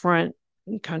different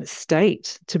kind of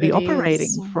state to be operating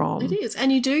from. It is.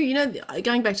 And you do, you know,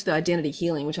 going back to the identity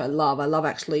healing, which I love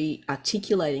actually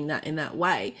articulating that in that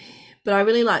way. But I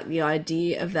really like the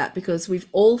idea of that because we've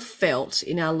all felt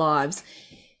in our lives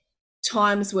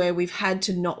times where we've had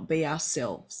to not be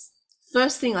ourselves.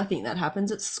 First thing I think that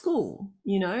happens at school,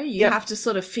 you know, you have to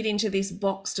sort of fit into this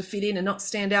box to fit in and not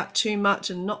stand out too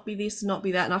much and not be this, not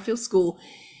be that. And I feel school,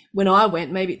 when I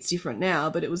went, maybe it's different now,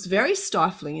 but it was very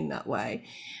stifling in that way.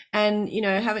 And, you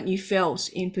know, haven't you felt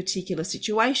in particular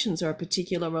situations or a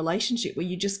particular relationship where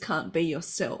you just can't be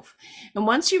yourself? And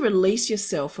once you release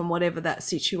yourself from whatever that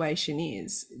situation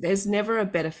is, there's never a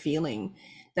better feeling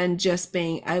than just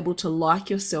being able to like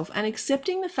yourself and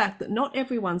accepting the fact that not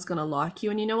everyone's going to like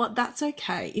you. And you know what? That's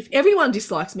okay. If everyone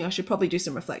dislikes me, I should probably do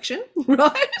some reflection,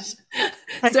 right?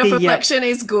 Self-reflection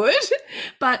is good.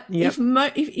 But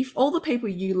if all the people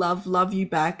you love you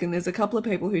back, and there's a couple of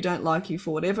people who don't like you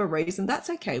for whatever reason, that's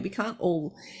okay. We can't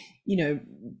all, you know,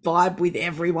 vibe with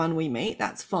everyone we meet.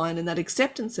 That's fine. And that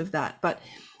acceptance of that. But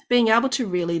being able to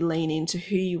really lean into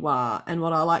who you are and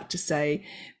what I like to say,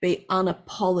 be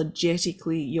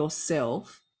unapologetically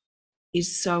yourself,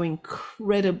 is so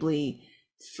incredibly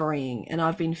freeing. And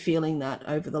I've been feeling that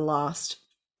over the last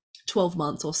 12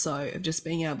 months or so of just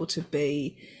being able to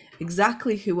be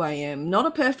exactly who I am, not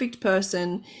a perfect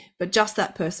person, but just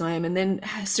that person I am. And then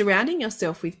surrounding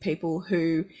yourself with people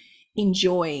who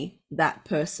enjoy that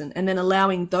person and then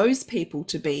allowing those people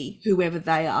to be whoever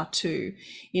they are too.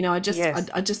 You know, I just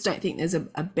don't think there's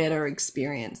a better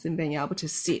experience than being able to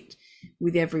sit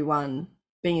with everyone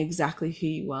being exactly who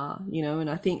you are, you know. And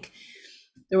I think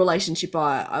the relationship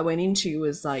I went into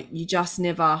was like, you just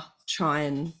never try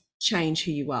and change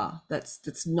who you are.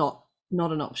 That's not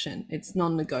an option. It's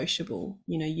non-negotiable.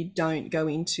 You know, you don't go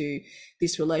into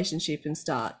this relationship and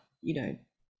start, you know,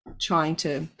 trying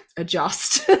to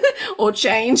adjust or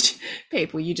change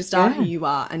people. You just are who you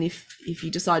are. And if you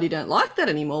decide you don't like that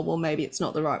anymore, well, maybe it's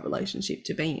not the right relationship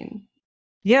to be in.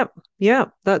 Yep,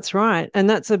 that's right. And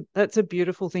that's a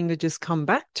beautiful thing to just come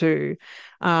back to.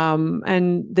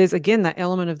 And there's again that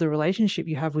element of the relationship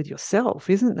you have with yourself,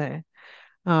 isn't there?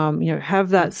 Have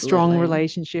that strong Absolutely.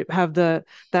 relationship, have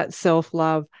that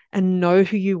self-love, and know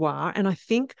who you are. And I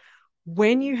think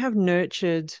when you have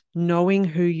nurtured knowing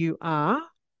who you are,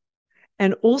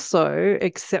 and also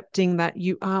accepting that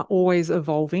you are always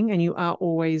evolving and you are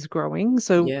always growing.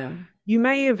 So Yeah. you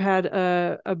may have had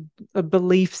a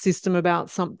belief system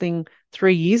about something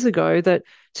 3 years ago that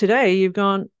today you've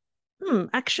gone,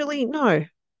 actually, no,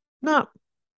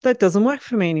 that doesn't work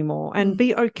for me anymore. And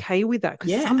be okay with that. Because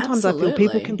Yeah, sometimes I feel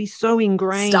people can absolutely. be so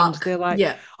ingrained. Stuck. They're like,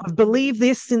 Yeah. I've believed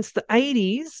this since the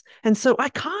 80s, and so I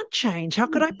can't change. How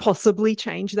could I possibly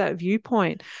change that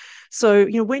viewpoint? So,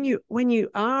 when you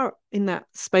are in that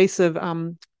space of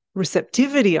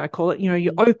receptivity, I call it,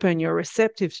 you're open, you're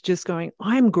receptive to just going,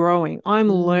 I'm growing,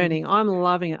 I'm learning, I'm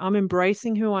loving it, I'm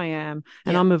embracing who I am,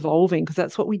 and Yeah. I'm evolving, because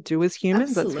that's what we do as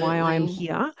humans. That's why I'm Absolutely.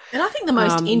 here. And I think the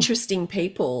most interesting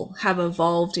people have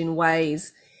evolved in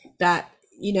ways that,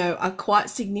 are quite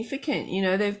significant.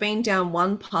 They've been down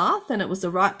one path and it was the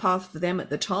right path for them at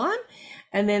the time.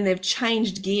 And then they've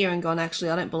changed gear and gone, actually,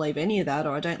 I don't believe any of that,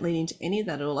 or I don't lean into any of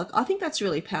that at all. Like, I think that's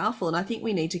really powerful. And I think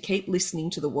we need to keep listening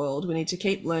to the world. We need to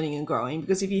keep learning and growing,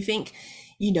 because if you think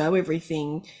you know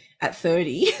everything at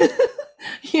 30,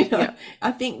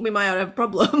 I think we might have a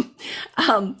problem.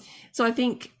 So I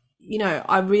think,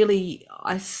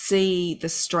 I see the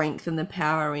strength and the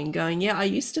power in going, yeah, I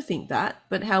used to think that.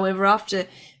 But however, after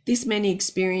this many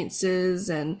experiences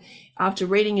and after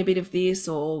reading a bit of this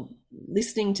or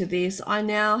listening to this, I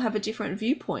now have a different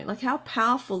viewpoint. Like, how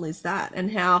powerful is that?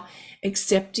 And how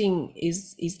accepting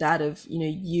is that of,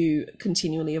 you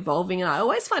continually evolving? And I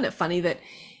always find it funny that,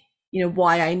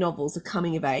 YA novels are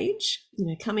coming of age,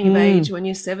 coming of age when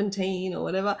you're 17 or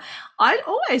whatever. I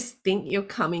always think you're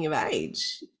coming of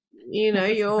age.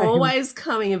 You're always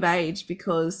coming of age,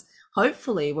 because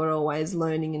hopefully we're always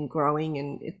learning and growing,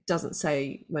 and it doesn't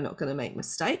say we're not going to make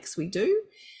mistakes. We do.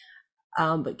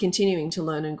 But continuing to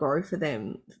learn and grow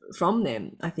from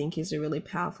them, I think is a really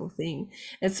powerful thing.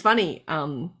 It's funny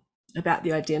about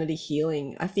the identity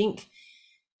healing. I think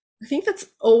that's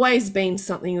always been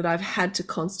something that I've had to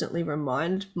constantly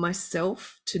remind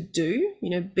myself to do,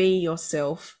 be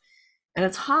yourself. And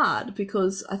it's hard,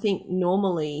 because I think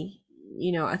normally,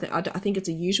 I think it's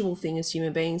a usual thing as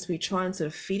human beings. We try and sort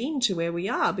of fit into where we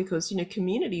are, because,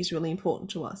 community is really important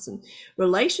to us and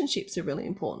relationships are really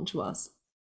important to us.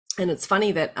 And it's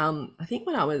funny that I think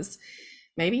when I was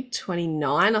maybe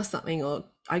 29 or something, or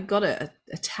I got a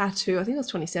tattoo, I think I was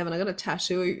 27, I got a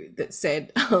tattoo that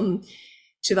said,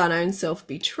 to thine own self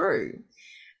be true.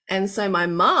 And so my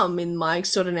mum, in my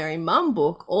Extraordinary Mum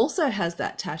book, also has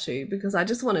that tattoo, because I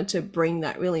just wanted to bring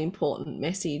that really important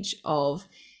message of,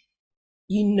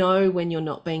 when you're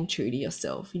not being true to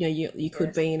yourself. You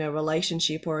could be in a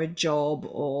relationship or a job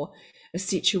or a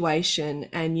situation,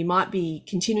 and you might be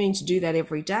continuing to do that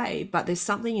every day, but there's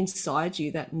something inside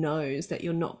you that knows that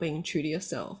you're not being true to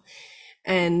yourself.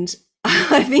 And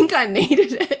I think I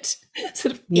needed it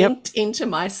sort of inked into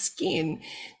my skin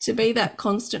to be that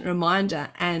constant reminder,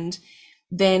 and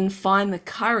then find the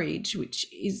courage, which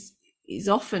is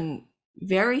often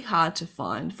very hard to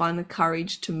find the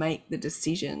courage to make the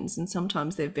decisions. And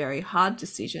sometimes they're very hard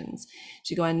decisions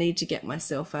to go, I need to get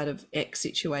myself out of X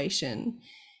situation,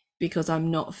 because I'm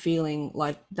not feeling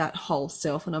like that whole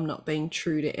self, and I'm not being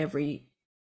true to every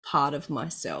part of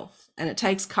myself. And it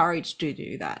takes courage to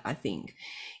do that, I think.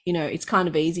 It's kind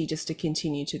of easy just to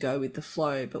continue to go with the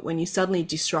flow, but when you suddenly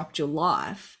disrupt your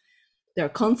life, there are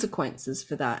consequences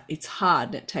for that. It's hard,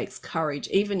 and it takes courage.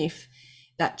 Even if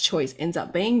that choice ends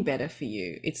up being better for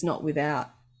you, it's not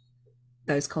without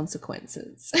those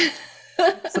consequences.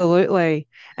 Absolutely.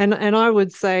 And I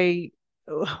would say,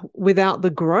 without the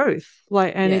growth,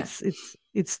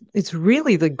 it's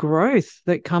really the growth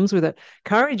that comes with it.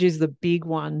 Courage is the big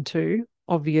one too,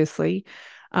 obviously,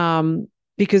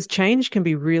 because change can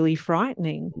be really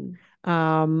frightening.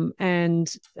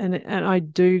 And I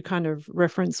do kind of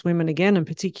reference women again, and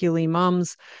particularly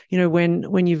mums,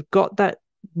 when you've got that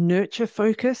nurture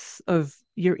focus of,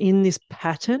 you're in this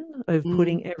pattern of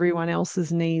putting everyone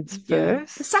else's needs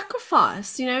first. The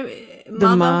sacrifice,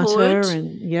 the martyr,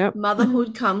 and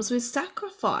motherhood comes with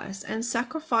sacrifice, and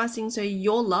sacrificing so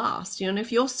you're last. And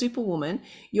if you're Superwoman,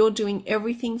 you're doing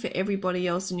everything for everybody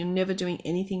else, and you're never doing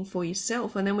anything for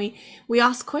yourself. And then we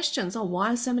ask questions.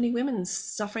 Why are so many women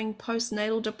suffering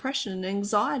postnatal depression and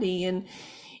anxiety? And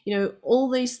all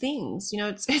these things.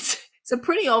 It's a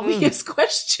pretty obvious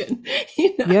question,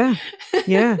 you know. Yeah,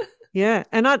 yeah, yeah.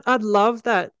 And I'd love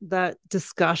that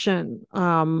discussion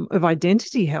of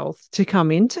identity health to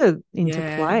come into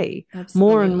Yeah, play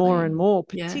more and more and absolutely. more,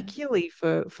 Yeah. particularly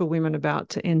for women about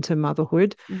to enter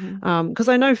motherhood. Hmm. Because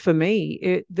I know for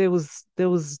me, there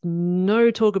was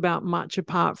no talk about much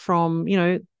apart from,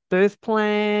 birth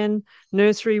plan,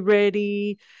 nursery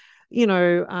ready,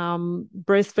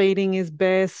 breastfeeding is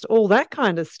best, all that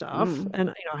kind of stuff. Mm. And,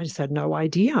 I just had no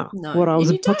idea No, what I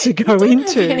was you about to you go don't have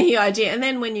into. any idea. And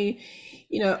then when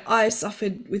I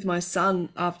suffered with my son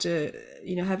after,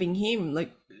 having him,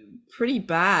 like pretty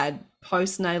bad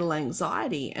postnatal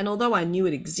anxiety. And although I knew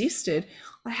it existed,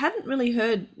 I hadn't really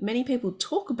heard many people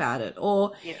talk about it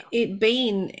or Yeah. it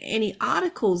been any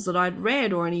articles that I'd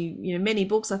read or any, many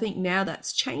books. I think now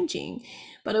that's changing,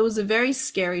 but it was a very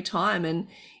scary time. And,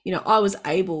 I was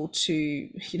able to,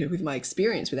 with my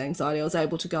experience with anxiety, I was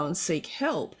able to go and seek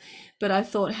help. But I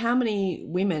thought, how many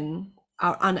women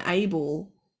are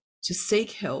unable to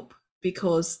seek help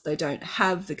because they don't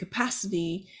have the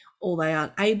capacity, or they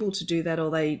aren't able to do that,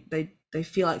 or they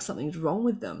feel like something's wrong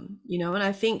with them, and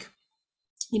I think,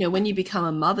 when you become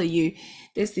a mother,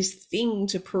 there's this thing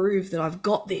to prove that I've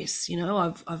got this,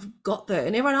 I've got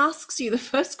and everyone asks you the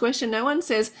first question. No one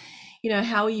says,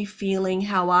 how are you feeling?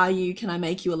 How are you? Can I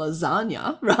make you a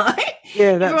lasagna? Right?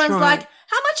 Yeah, that's Everyone's right. like,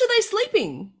 how much are they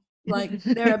sleeping? Like,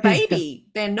 they're a baby.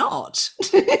 They're not,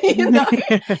 you know?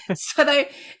 So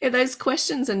those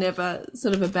questions are never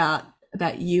sort of about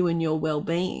you and your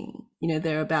well-being.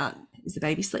 They're about, is the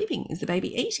baby sleeping? Is the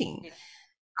baby eating?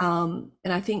 And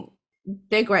I think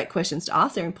they're great questions to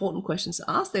ask. They're important questions to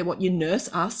ask. They're what your nurse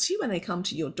asks you when they come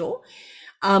to your door.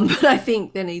 But I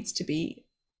think there needs to be,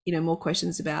 more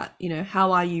questions about,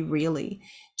 how are you really?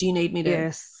 Do you need me to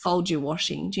Yes. fold your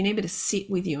washing? Do you need me to sit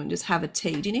with you and just have a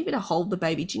tea? Do you need me to hold the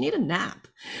baby? Do you need a nap?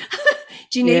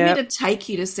 Do you need me to take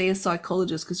you to see a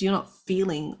psychologist because you're not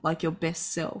feeling like your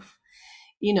best self?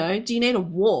 Do you need a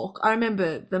walk? I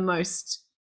remember the most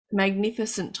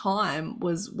magnificent time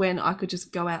was when I could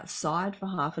just go outside for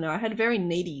half an hour. I had a very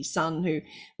needy son who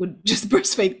would just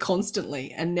breastfeed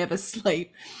constantly and never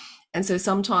sleep. And so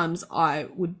sometimes I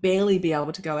would barely be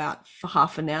able to go out for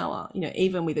half an hour,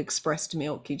 even with expressed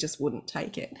milk, he just wouldn't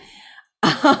take it.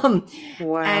 Wow.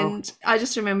 And I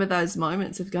just remember those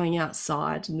moments of going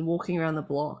outside and walking around the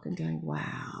block and going,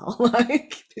 wow,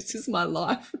 like this is my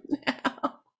life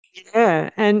now. Yeah,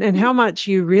 and how much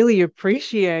you really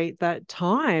appreciate that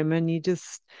time, and you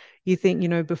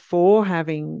think, before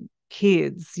having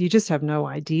kids, you just have no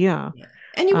idea. Yeah.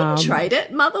 And you wouldn't Um, trade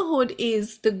it. Motherhood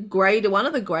is one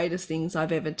of the greatest things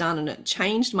I've ever done. And it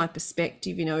changed my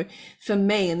perspective, for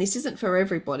me. And this isn't for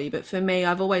everybody, but for me,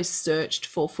 I've always searched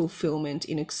for fulfillment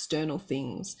in external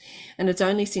things. And it's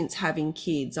only since having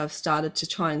kids, I've started to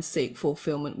try and seek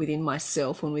fulfillment within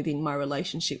myself and within my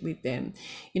relationship with them.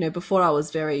 Before I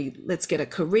was very, let's get a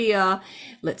career,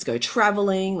 let's go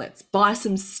traveling, let's buy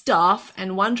some stuff,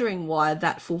 and wondering why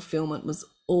that fulfillment was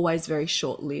always very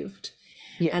short lived.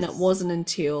 yes. And it wasn't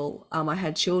until I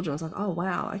had children, I was like, oh,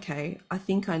 wow, okay, I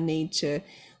think I need to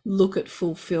look at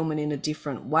fulfillment in a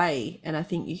different way. And I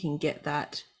think you can get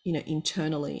that,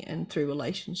 internally and through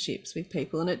relationships with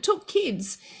people. And it took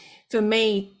kids for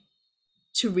me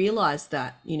to realize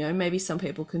that, maybe some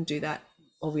people can do that.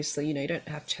 Obviously, you don't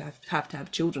have to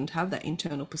have children to have that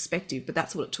internal perspective, but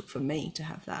that's what it took for me to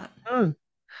have that.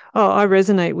 Oh, I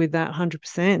resonate with that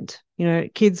 100%.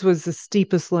 Kids was the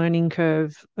steepest learning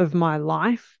curve of my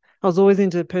life. I was always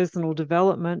into personal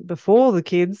development before the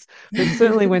kids, but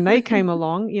certainly when they came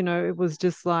along, it was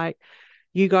just like,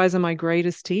 you guys are my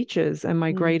greatest teachers and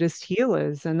my greatest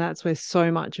healers. And that's where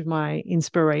so much of my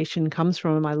inspiration comes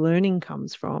from and my learning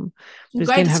comes from. And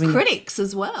greatest critics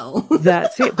as well.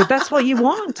 That's it. But that's what you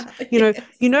want. Yes.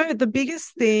 The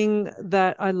biggest thing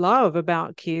that I love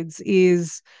about kids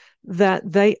is that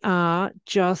they are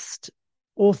just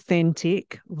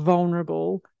authentic,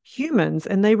 vulnerable humans,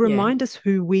 and they remind us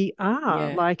who we are.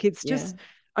 Yeah. Like, it's just,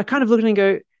 I kind of look at it and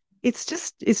go, it's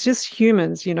just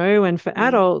humans, and for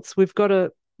adults, we've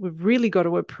really got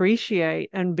to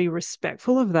appreciate and be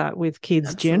respectful of that with kids.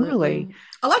 Absolutely. Generally.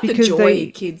 I like the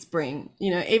joy kids bring,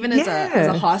 even as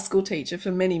a high school teacher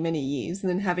for many, many years, and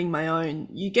then having my own,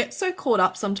 you get so caught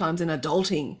up sometimes in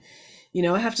adulting.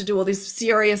 I have to do all this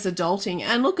serious adulting.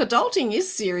 And look, adulting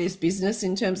is serious business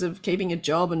in terms of keeping a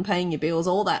job and paying your bills,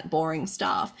 all that boring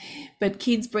stuff. But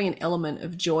kids bring an element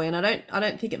of joy. And I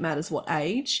don't think it matters what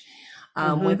age.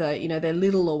 Whether they're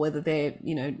little or whether they're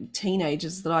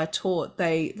teenagers that I taught,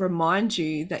 they remind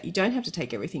you that you don't have to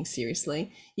take everything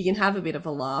seriously. You can have a bit of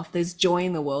a laugh. There's joy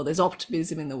in the world. There's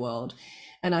optimism in the world,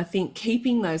 And I think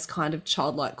keeping those kind of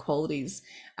childlike qualities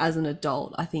as an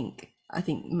adult, I think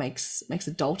makes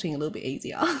adulting a little bit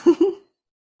easier.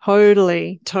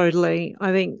 Totally, totally.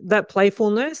 I think that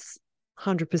playfulness,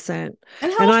 100%.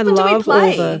 And how And I often do we love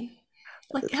all the, play?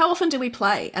 Like, how often do we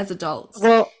play as adults?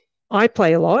 well, I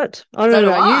play a lot. I don't So know do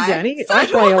about you, I. Danny. So I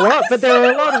do play a I. lot, but So there are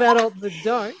a do lot of I. adults that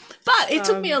don't. But it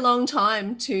took me a Um, long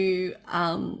time to,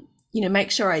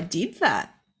 make sure I did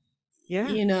that, yeah,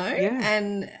 yeah,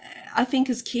 and I think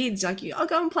as kids, like, oh,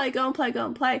 go and play, go and play, go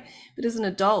and play. But as an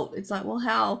adult, it's like, well,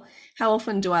 how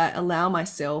often do I allow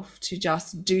myself to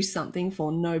just do something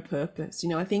for no purpose?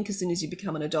 I think as soon as you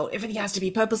become an adult, everything has to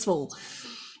be purposeful.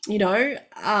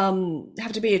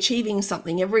 Have to be achieving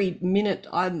something every minute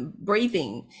I'm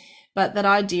breathing. But that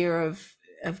idea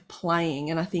of playing,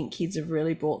 and I think kids have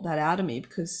really brought that out of me,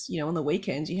 because on the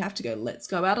weekends you have to go, let's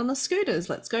go out on the scooters,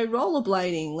 let's go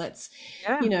rollerblading, let's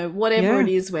yeah, whatever yeah. it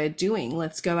is we're doing,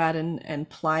 let's go out and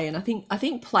play. And I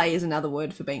think play is another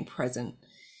word for being present.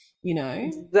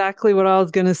 Exactly what I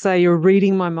was going to say. You're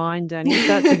reading my mind, Danny.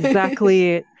 That's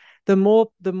exactly it. The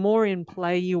more in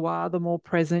play you are, the more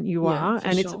present you Yeah, are, for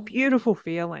and it's a sure. beautiful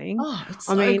feeling. Oh, it's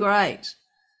I so mean, great.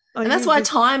 I And that's use why this.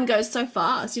 time goes so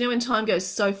fast. When time goes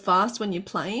so fast when you're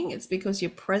playing, it's because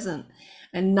you're present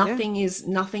and Yeah, nothing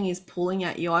is pulling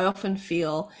at you. I often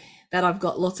feel that I've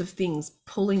got lots of things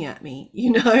pulling at me,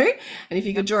 And if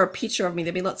you yeah, could draw a picture of me,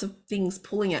 there'd be lots of things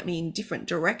pulling at me in different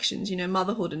directions,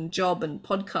 motherhood and job and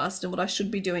podcast and what I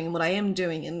should be doing and what I am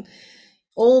doing and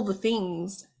all the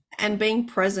things. And being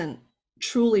present,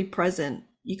 truly present,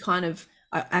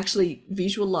 I actually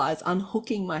visualize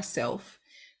unhooking myself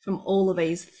from all of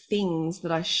these things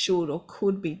that I should or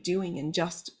could be doing, and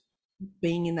just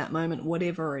being in that moment,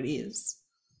 whatever it is.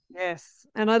 yes.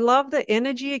 And I love the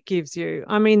energy it gives you.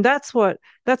 I mean, that's what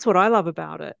I love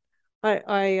about it.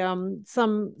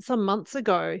 Some months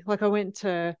ago, like I went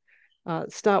to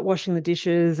start washing the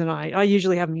dishes, and I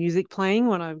usually have music playing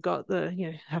when I've got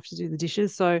have to do the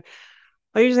dishes. So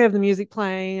I usually have the music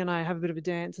playing and I have a bit of a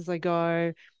dance as I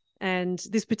go. And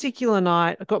this particular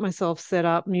night, I got myself set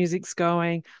up, music's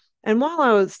going. And while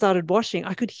I started washing,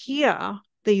 I could hear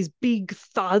these big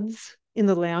thuds in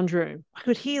the lounge room. I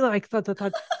could hear like thud, thud,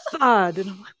 thud, thud. And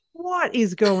I'm like, what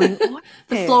is going on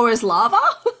The there? floor is lava.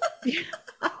 Yeah,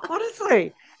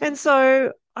 honestly. And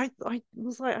so I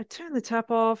was like, I turned the tap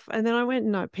off and then I went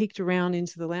and I peeked around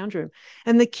into the lounge room.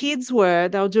 And the kids they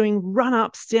were doing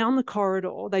run-ups down the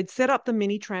corridor. They'd set up the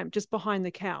mini tramp just behind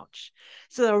the couch.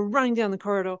 So they were running down the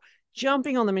corridor,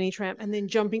 jumping on the mini tramp and then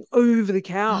jumping over the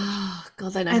couch. Oh,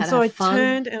 God, they know how And to so have I fun.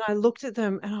 turned and I looked at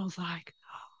them and I was like,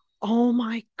 oh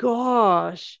my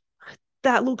gosh,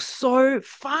 that looks so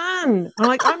fun. I'm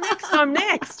like, I'm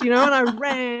next, and I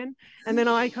ran and then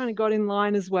I kind of got in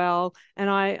line as well. And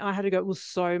I had to go, it was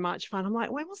so much fun. I'm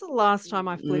like, when was the last time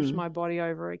I flipped Mm. my body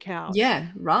over a couch Yeah,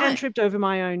 and right. tripped over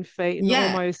my own feet and Yeah.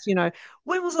 almost,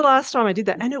 when was the last time I did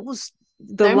that? And it was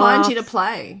the They mind you to laughs,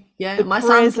 play. Yeah. the My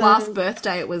son's last present.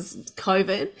 birthday, it was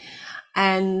COVID.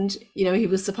 And, he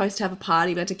was supposed to have a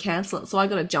party, but had to cancel it. So I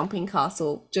got a jumping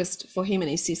castle just for him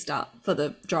and his sister for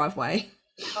the driveway.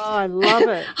 Oh, I love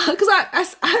it. Because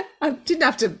I didn't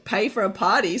have to pay for a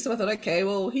party. So I thought, okay,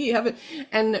 well, here you have it.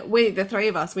 And the three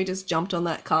of us, we just jumped on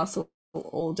that castle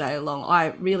all day long. I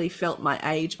really felt my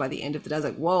age by the end of the day. I was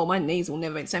like, whoa, my knees will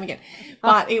never be the same again.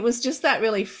 But it was just that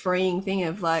really freeing thing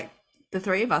of like, the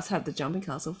three of us have the jumping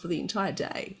castle for the entire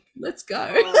day. Let's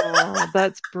go. Oh,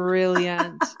 that's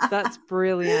brilliant. That's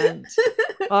brilliant.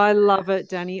 I love it,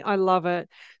 Danny. I love it.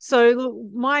 So look,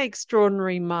 my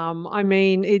extraordinary mum, I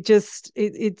mean, it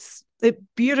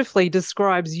beautifully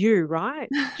describes you, right?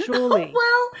 Surely.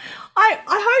 Well, I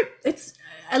hope it's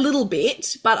a little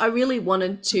bit, but I really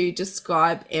wanted to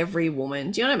describe every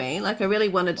woman. Do you know what I mean? Like, I really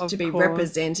wanted it to Of be course.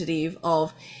 representative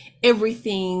of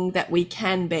everything that we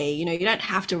can be. You don't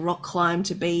have to rock climb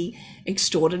to be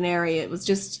extraordinary. It was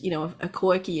just, a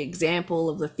quirky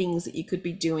example of the things that you could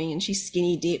be doing. And she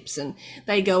skinny dips and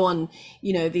they go on,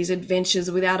 these adventures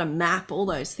without a map, all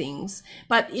those things.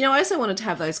 But, I also wanted to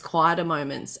have those quieter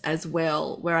moments as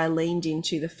well, where I leaned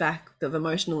into the fact of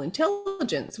emotional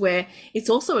intelligence, where it's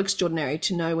also extraordinary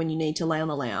to know when you need to lay on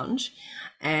the lounge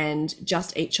and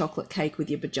just eat chocolate cake with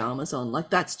your pajamas on. Like,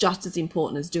 that's just as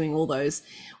important as doing all those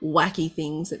wacky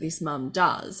things that this mum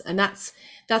does. And that's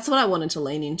what I wanted to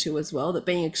lean into as well, that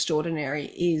being extraordinary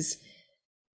is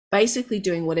basically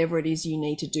doing whatever it is you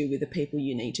need to do with the people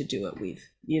you need to do it with,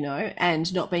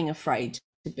 and not being afraid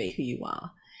to be who you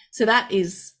are. So that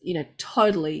is,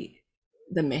 totally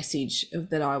the message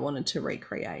that I wanted to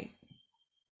recreate.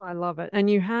 I love it. And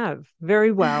you have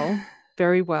very well.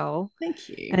 very well. Thank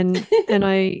you. And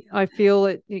I feel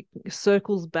it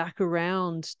circles back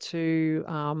around to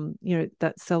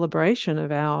that celebration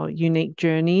of our unique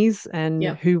journeys and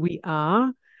Yep, who we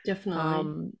are,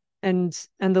 definitely. and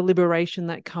the liberation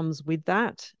that comes with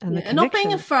that, and Yeah, the and not being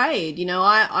connection. afraid.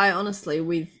 I honestly,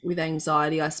 with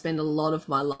anxiety, I spend a lot of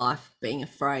my life being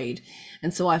afraid,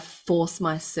 and so I force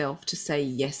myself to say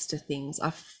yes to things. I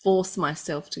force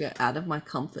myself to go out of my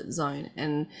comfort zone,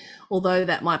 and although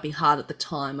that might be hard at the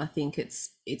time, I think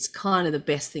it's kind of the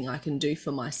best thing I can do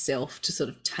for myself to sort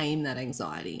of tame that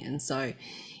anxiety. And so,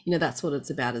 that's what it's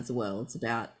about as well. It's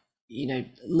about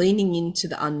leaning into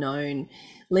the unknown,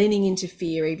 leaning into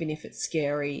fear, even if it's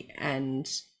scary, and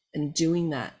doing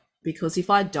that, because if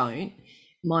I don't,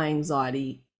 my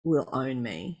anxiety will own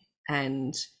me,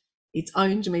 and it's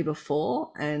owned me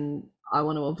before, and I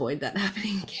want to avoid that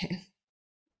happening again.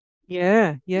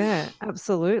 Yeah,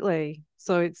 absolutely.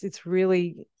 So it's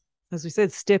really, as we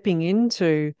said, stepping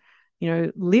into,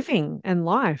 living and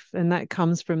life, and that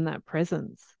comes from that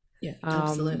presence. Yeah, Um,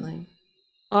 absolutely.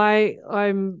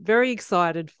 I'm very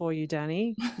excited for you,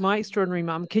 Danny, My Extraordinary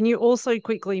Mum. Can you also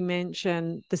quickly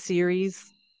mention the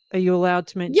series? Are you allowed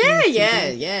to mention Yeah, the yeah,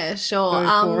 series? yeah, sure.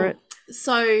 Go for it.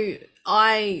 So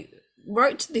I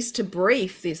wrote this to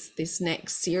brief this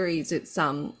next series. It's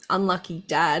Unlucky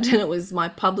Dad, and it was my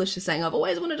publisher saying, I've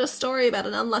always wanted a story about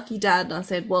an unlucky dad. And I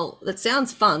said, well, that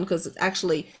sounds fun, because it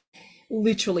actually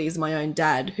literally is my own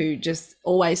dad, who just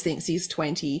always thinks he's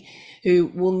 20, who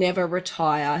will never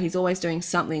retire. He's always doing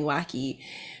something wacky,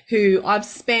 who I've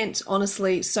spent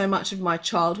honestly so much of my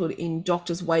childhood in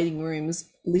doctors' waiting rooms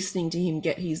listening to him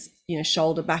get his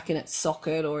shoulder back in its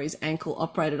socket, or his ankle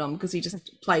operated on, because he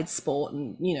just played sport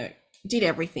and did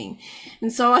everything.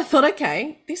 And so I thought,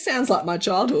 okay, this sounds like my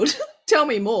childhood. Tell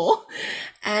me more.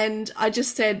 And I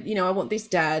just said, I want this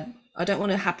dad. I don't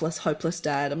want a hapless, hopeless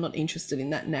dad. I'm not interested in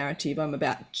that narrative. I'm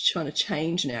about trying to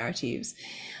change narratives.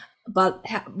 But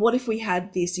what if we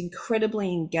had this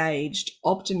incredibly engaged,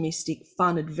 optimistic,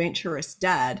 fun, adventurous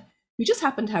dad who just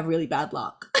happened to have really bad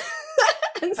luck?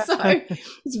 And so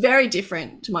it's very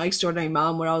different to My Extraordinary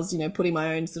Mum, where I was, putting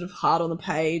my own sort of heart on the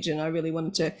page, and I really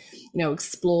wanted to,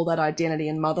 explore that identity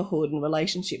and motherhood and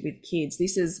relationship with kids.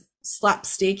 This is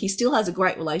slapstick. He still has a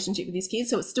great relationship with his kids,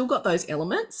 so it's still got those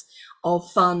elements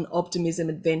of fun, optimism,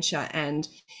 adventure, and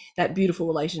that beautiful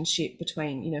relationship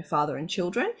between, father and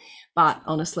children. But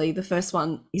honestly, the first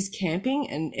one is camping,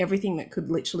 and everything that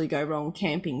could literally go wrong,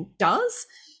 camping does.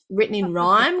 Written in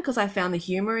rhyme, because I found the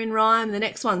humor in rhyme. The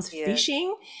next one's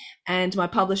fishing, and my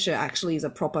publisher actually is a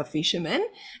proper fisherman,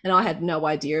 and I had no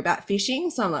idea about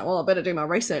fishing. So I'm like, well, I better do my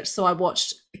research. So I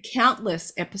watched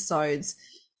countless episodes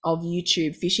of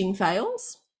YouTube fishing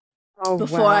fails Oh,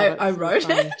 before wow, I that's so wrote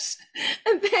funny. it.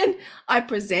 And then I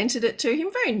presented it to him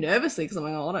very nervously, because I'm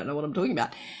like, oh, I don't know what I'm talking about.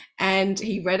 And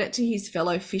he read it to his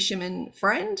fellow fisherman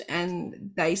friend,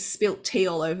 and they spilt tea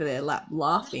all over their lap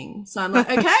laughing. So I'm like,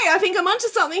 okay, I think I'm onto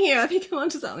something here. I think I'm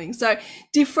onto something. So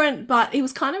different, but it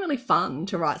was kind of really fun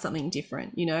to write something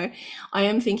different. I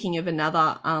am thinking of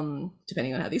another,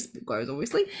 depending on how this book goes,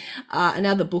 obviously,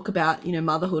 another book about,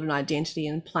 motherhood and identity,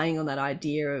 and playing on that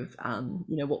idea of,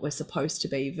 what we're supposed to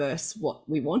be versus what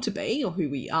we want to be, or who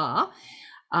we are.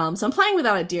 So I'm playing with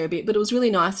that idea a bit, but it was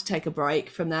really nice to take a break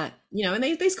from that, and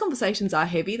these conversations are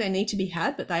heavy. They need to be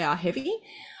had, but they are heavy.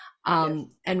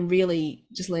 And really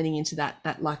just leaning into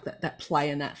that play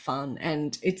and that fun.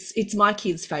 And it's my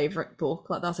kids' favorite book.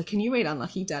 Like, they'll say, can you read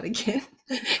Unlucky Dad again?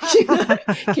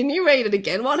 Can you read it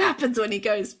again? What happens when he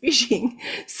goes fishing?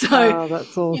 So, Oh,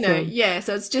 that's awesome. yeah,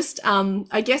 so it's just,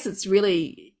 I guess it's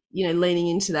really, leaning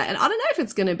into that. And I don't know if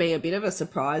it's going to be a bit of a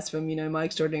surprise from, My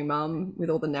Extraordinary Mum, with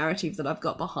all the narrative that I've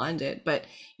got behind it. But,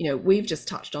 we've just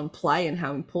touched on play and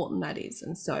how important that is.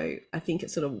 And so I think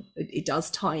it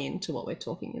does tie into what we're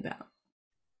talking about.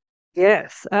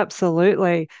 Yes,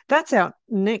 absolutely. That's out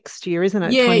next year, isn't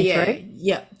it? Yeah. 23?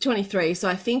 Yeah, 23. So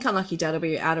I think Unlucky Dad will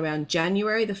be out around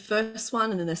January, the first one,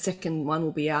 and then the second one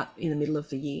will be out in the middle of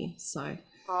the year. So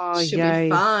Oh, should yay. be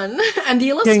fun. And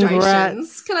the illustrations,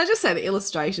 Congrats. can I just say, the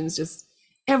illustrations, just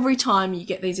every time you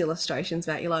get these illustrations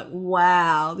back, you're like,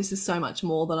 wow, this is so much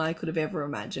more than I could have ever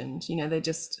imagined. They're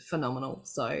just phenomenal.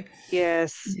 So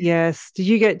Yes. Did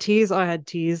you get tears? I had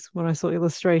tears when I saw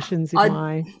illustrations in I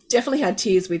my. definitely had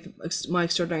tears with My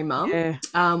Extraordinary Mum. Yeah.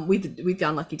 With the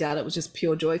Unlucky Dad, it was just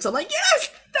pure joy. So I'm like,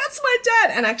 yes, that's my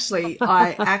dad. And actually,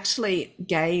 I actually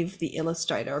gave the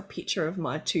illustrator a picture of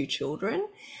my two children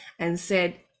and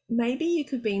said, maybe you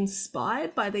could be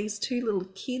inspired by these two little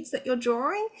kids that you're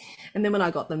drawing. And then when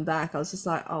I got them back, I was just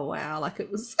like, oh wow, like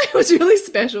it was really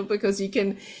special, because you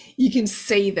can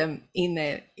see them in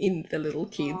the little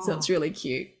kids. So it's really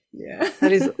cute. Yeah.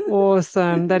 That is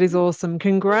awesome. That is awesome.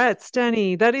 Congrats,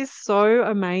 Danny. That is so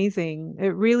amazing. It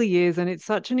really is. And it's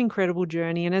such an incredible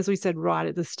journey. And as we said right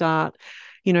at the start,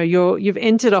 you've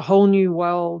entered a whole new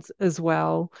world as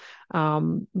well,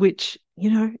 which,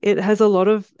 it has a lot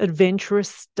of adventurous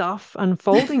stuff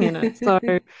unfolding in it. So,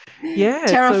 yeah.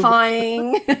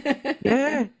 Terrifying.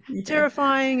 Yeah.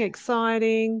 Terrifying,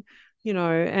 exciting.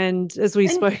 And as we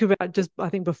spoke about just, I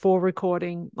think, before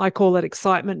recording, I call it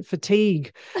excitement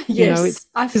fatigue. Yes,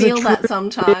 I feel that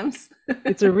sometimes.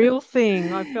 It's a real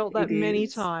thing. I've felt that many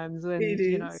is. times. And, It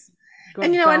is.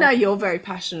 And, I know you're very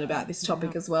passionate about this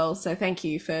topic as well. So thank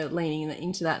you for leaning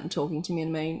into that and talking to me.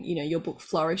 And I mean, your book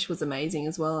Flourish was amazing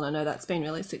as well. And I know that's been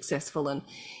really successful. And,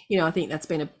 I think that's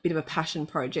been a bit of a passion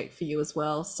project for you as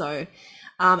well. So,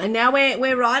 and now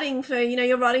we're writing for,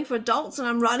 you're writing for adults and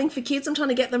I'm writing for kids. I'm trying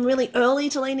to get them really early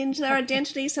to lean into their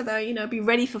identity so they'll, be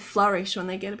ready for flourish when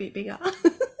they get a bit bigger.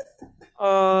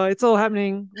 Oh, it's all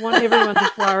happening. Want everyone to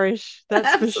flourish.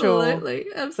 That's for sure. Absolutely.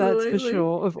 That's for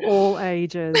sure, of all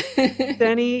ages.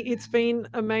 Danny, it's been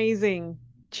amazing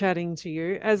chatting to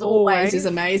you, as always. Is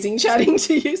amazing chatting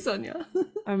to you, Sonia.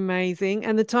 Amazing.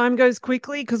 And the time goes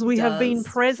quickly because we have been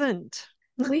present.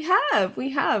 We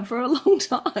have for a long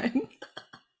time.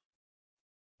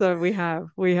 So we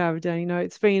have, Danny. No,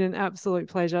 it's been an absolute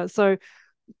pleasure. So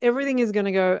everything is going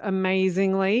to go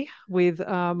amazingly with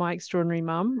my extraordinary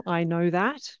mum. I know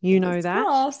that. You know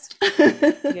that.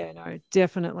 Yeah, no,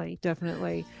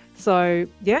 definitely. So,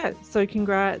 so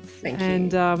congrats. Thank you.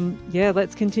 And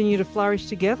let's continue to flourish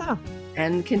together.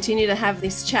 And continue to have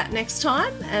this chat next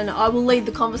time. And I will lead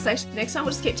the conversation next time.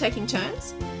 We'll just keep taking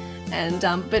turns. And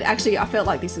but actually, I felt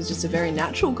like this was just a very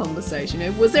natural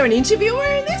conversation. Was there an interviewer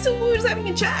in this, or were we just having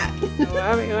a chat? We're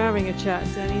having a chat,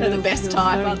 Danny. They're the best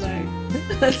type, aren't they?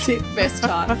 That's it. Best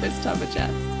type of chat.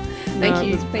 Thank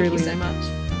you so much.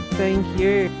 Thank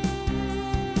you.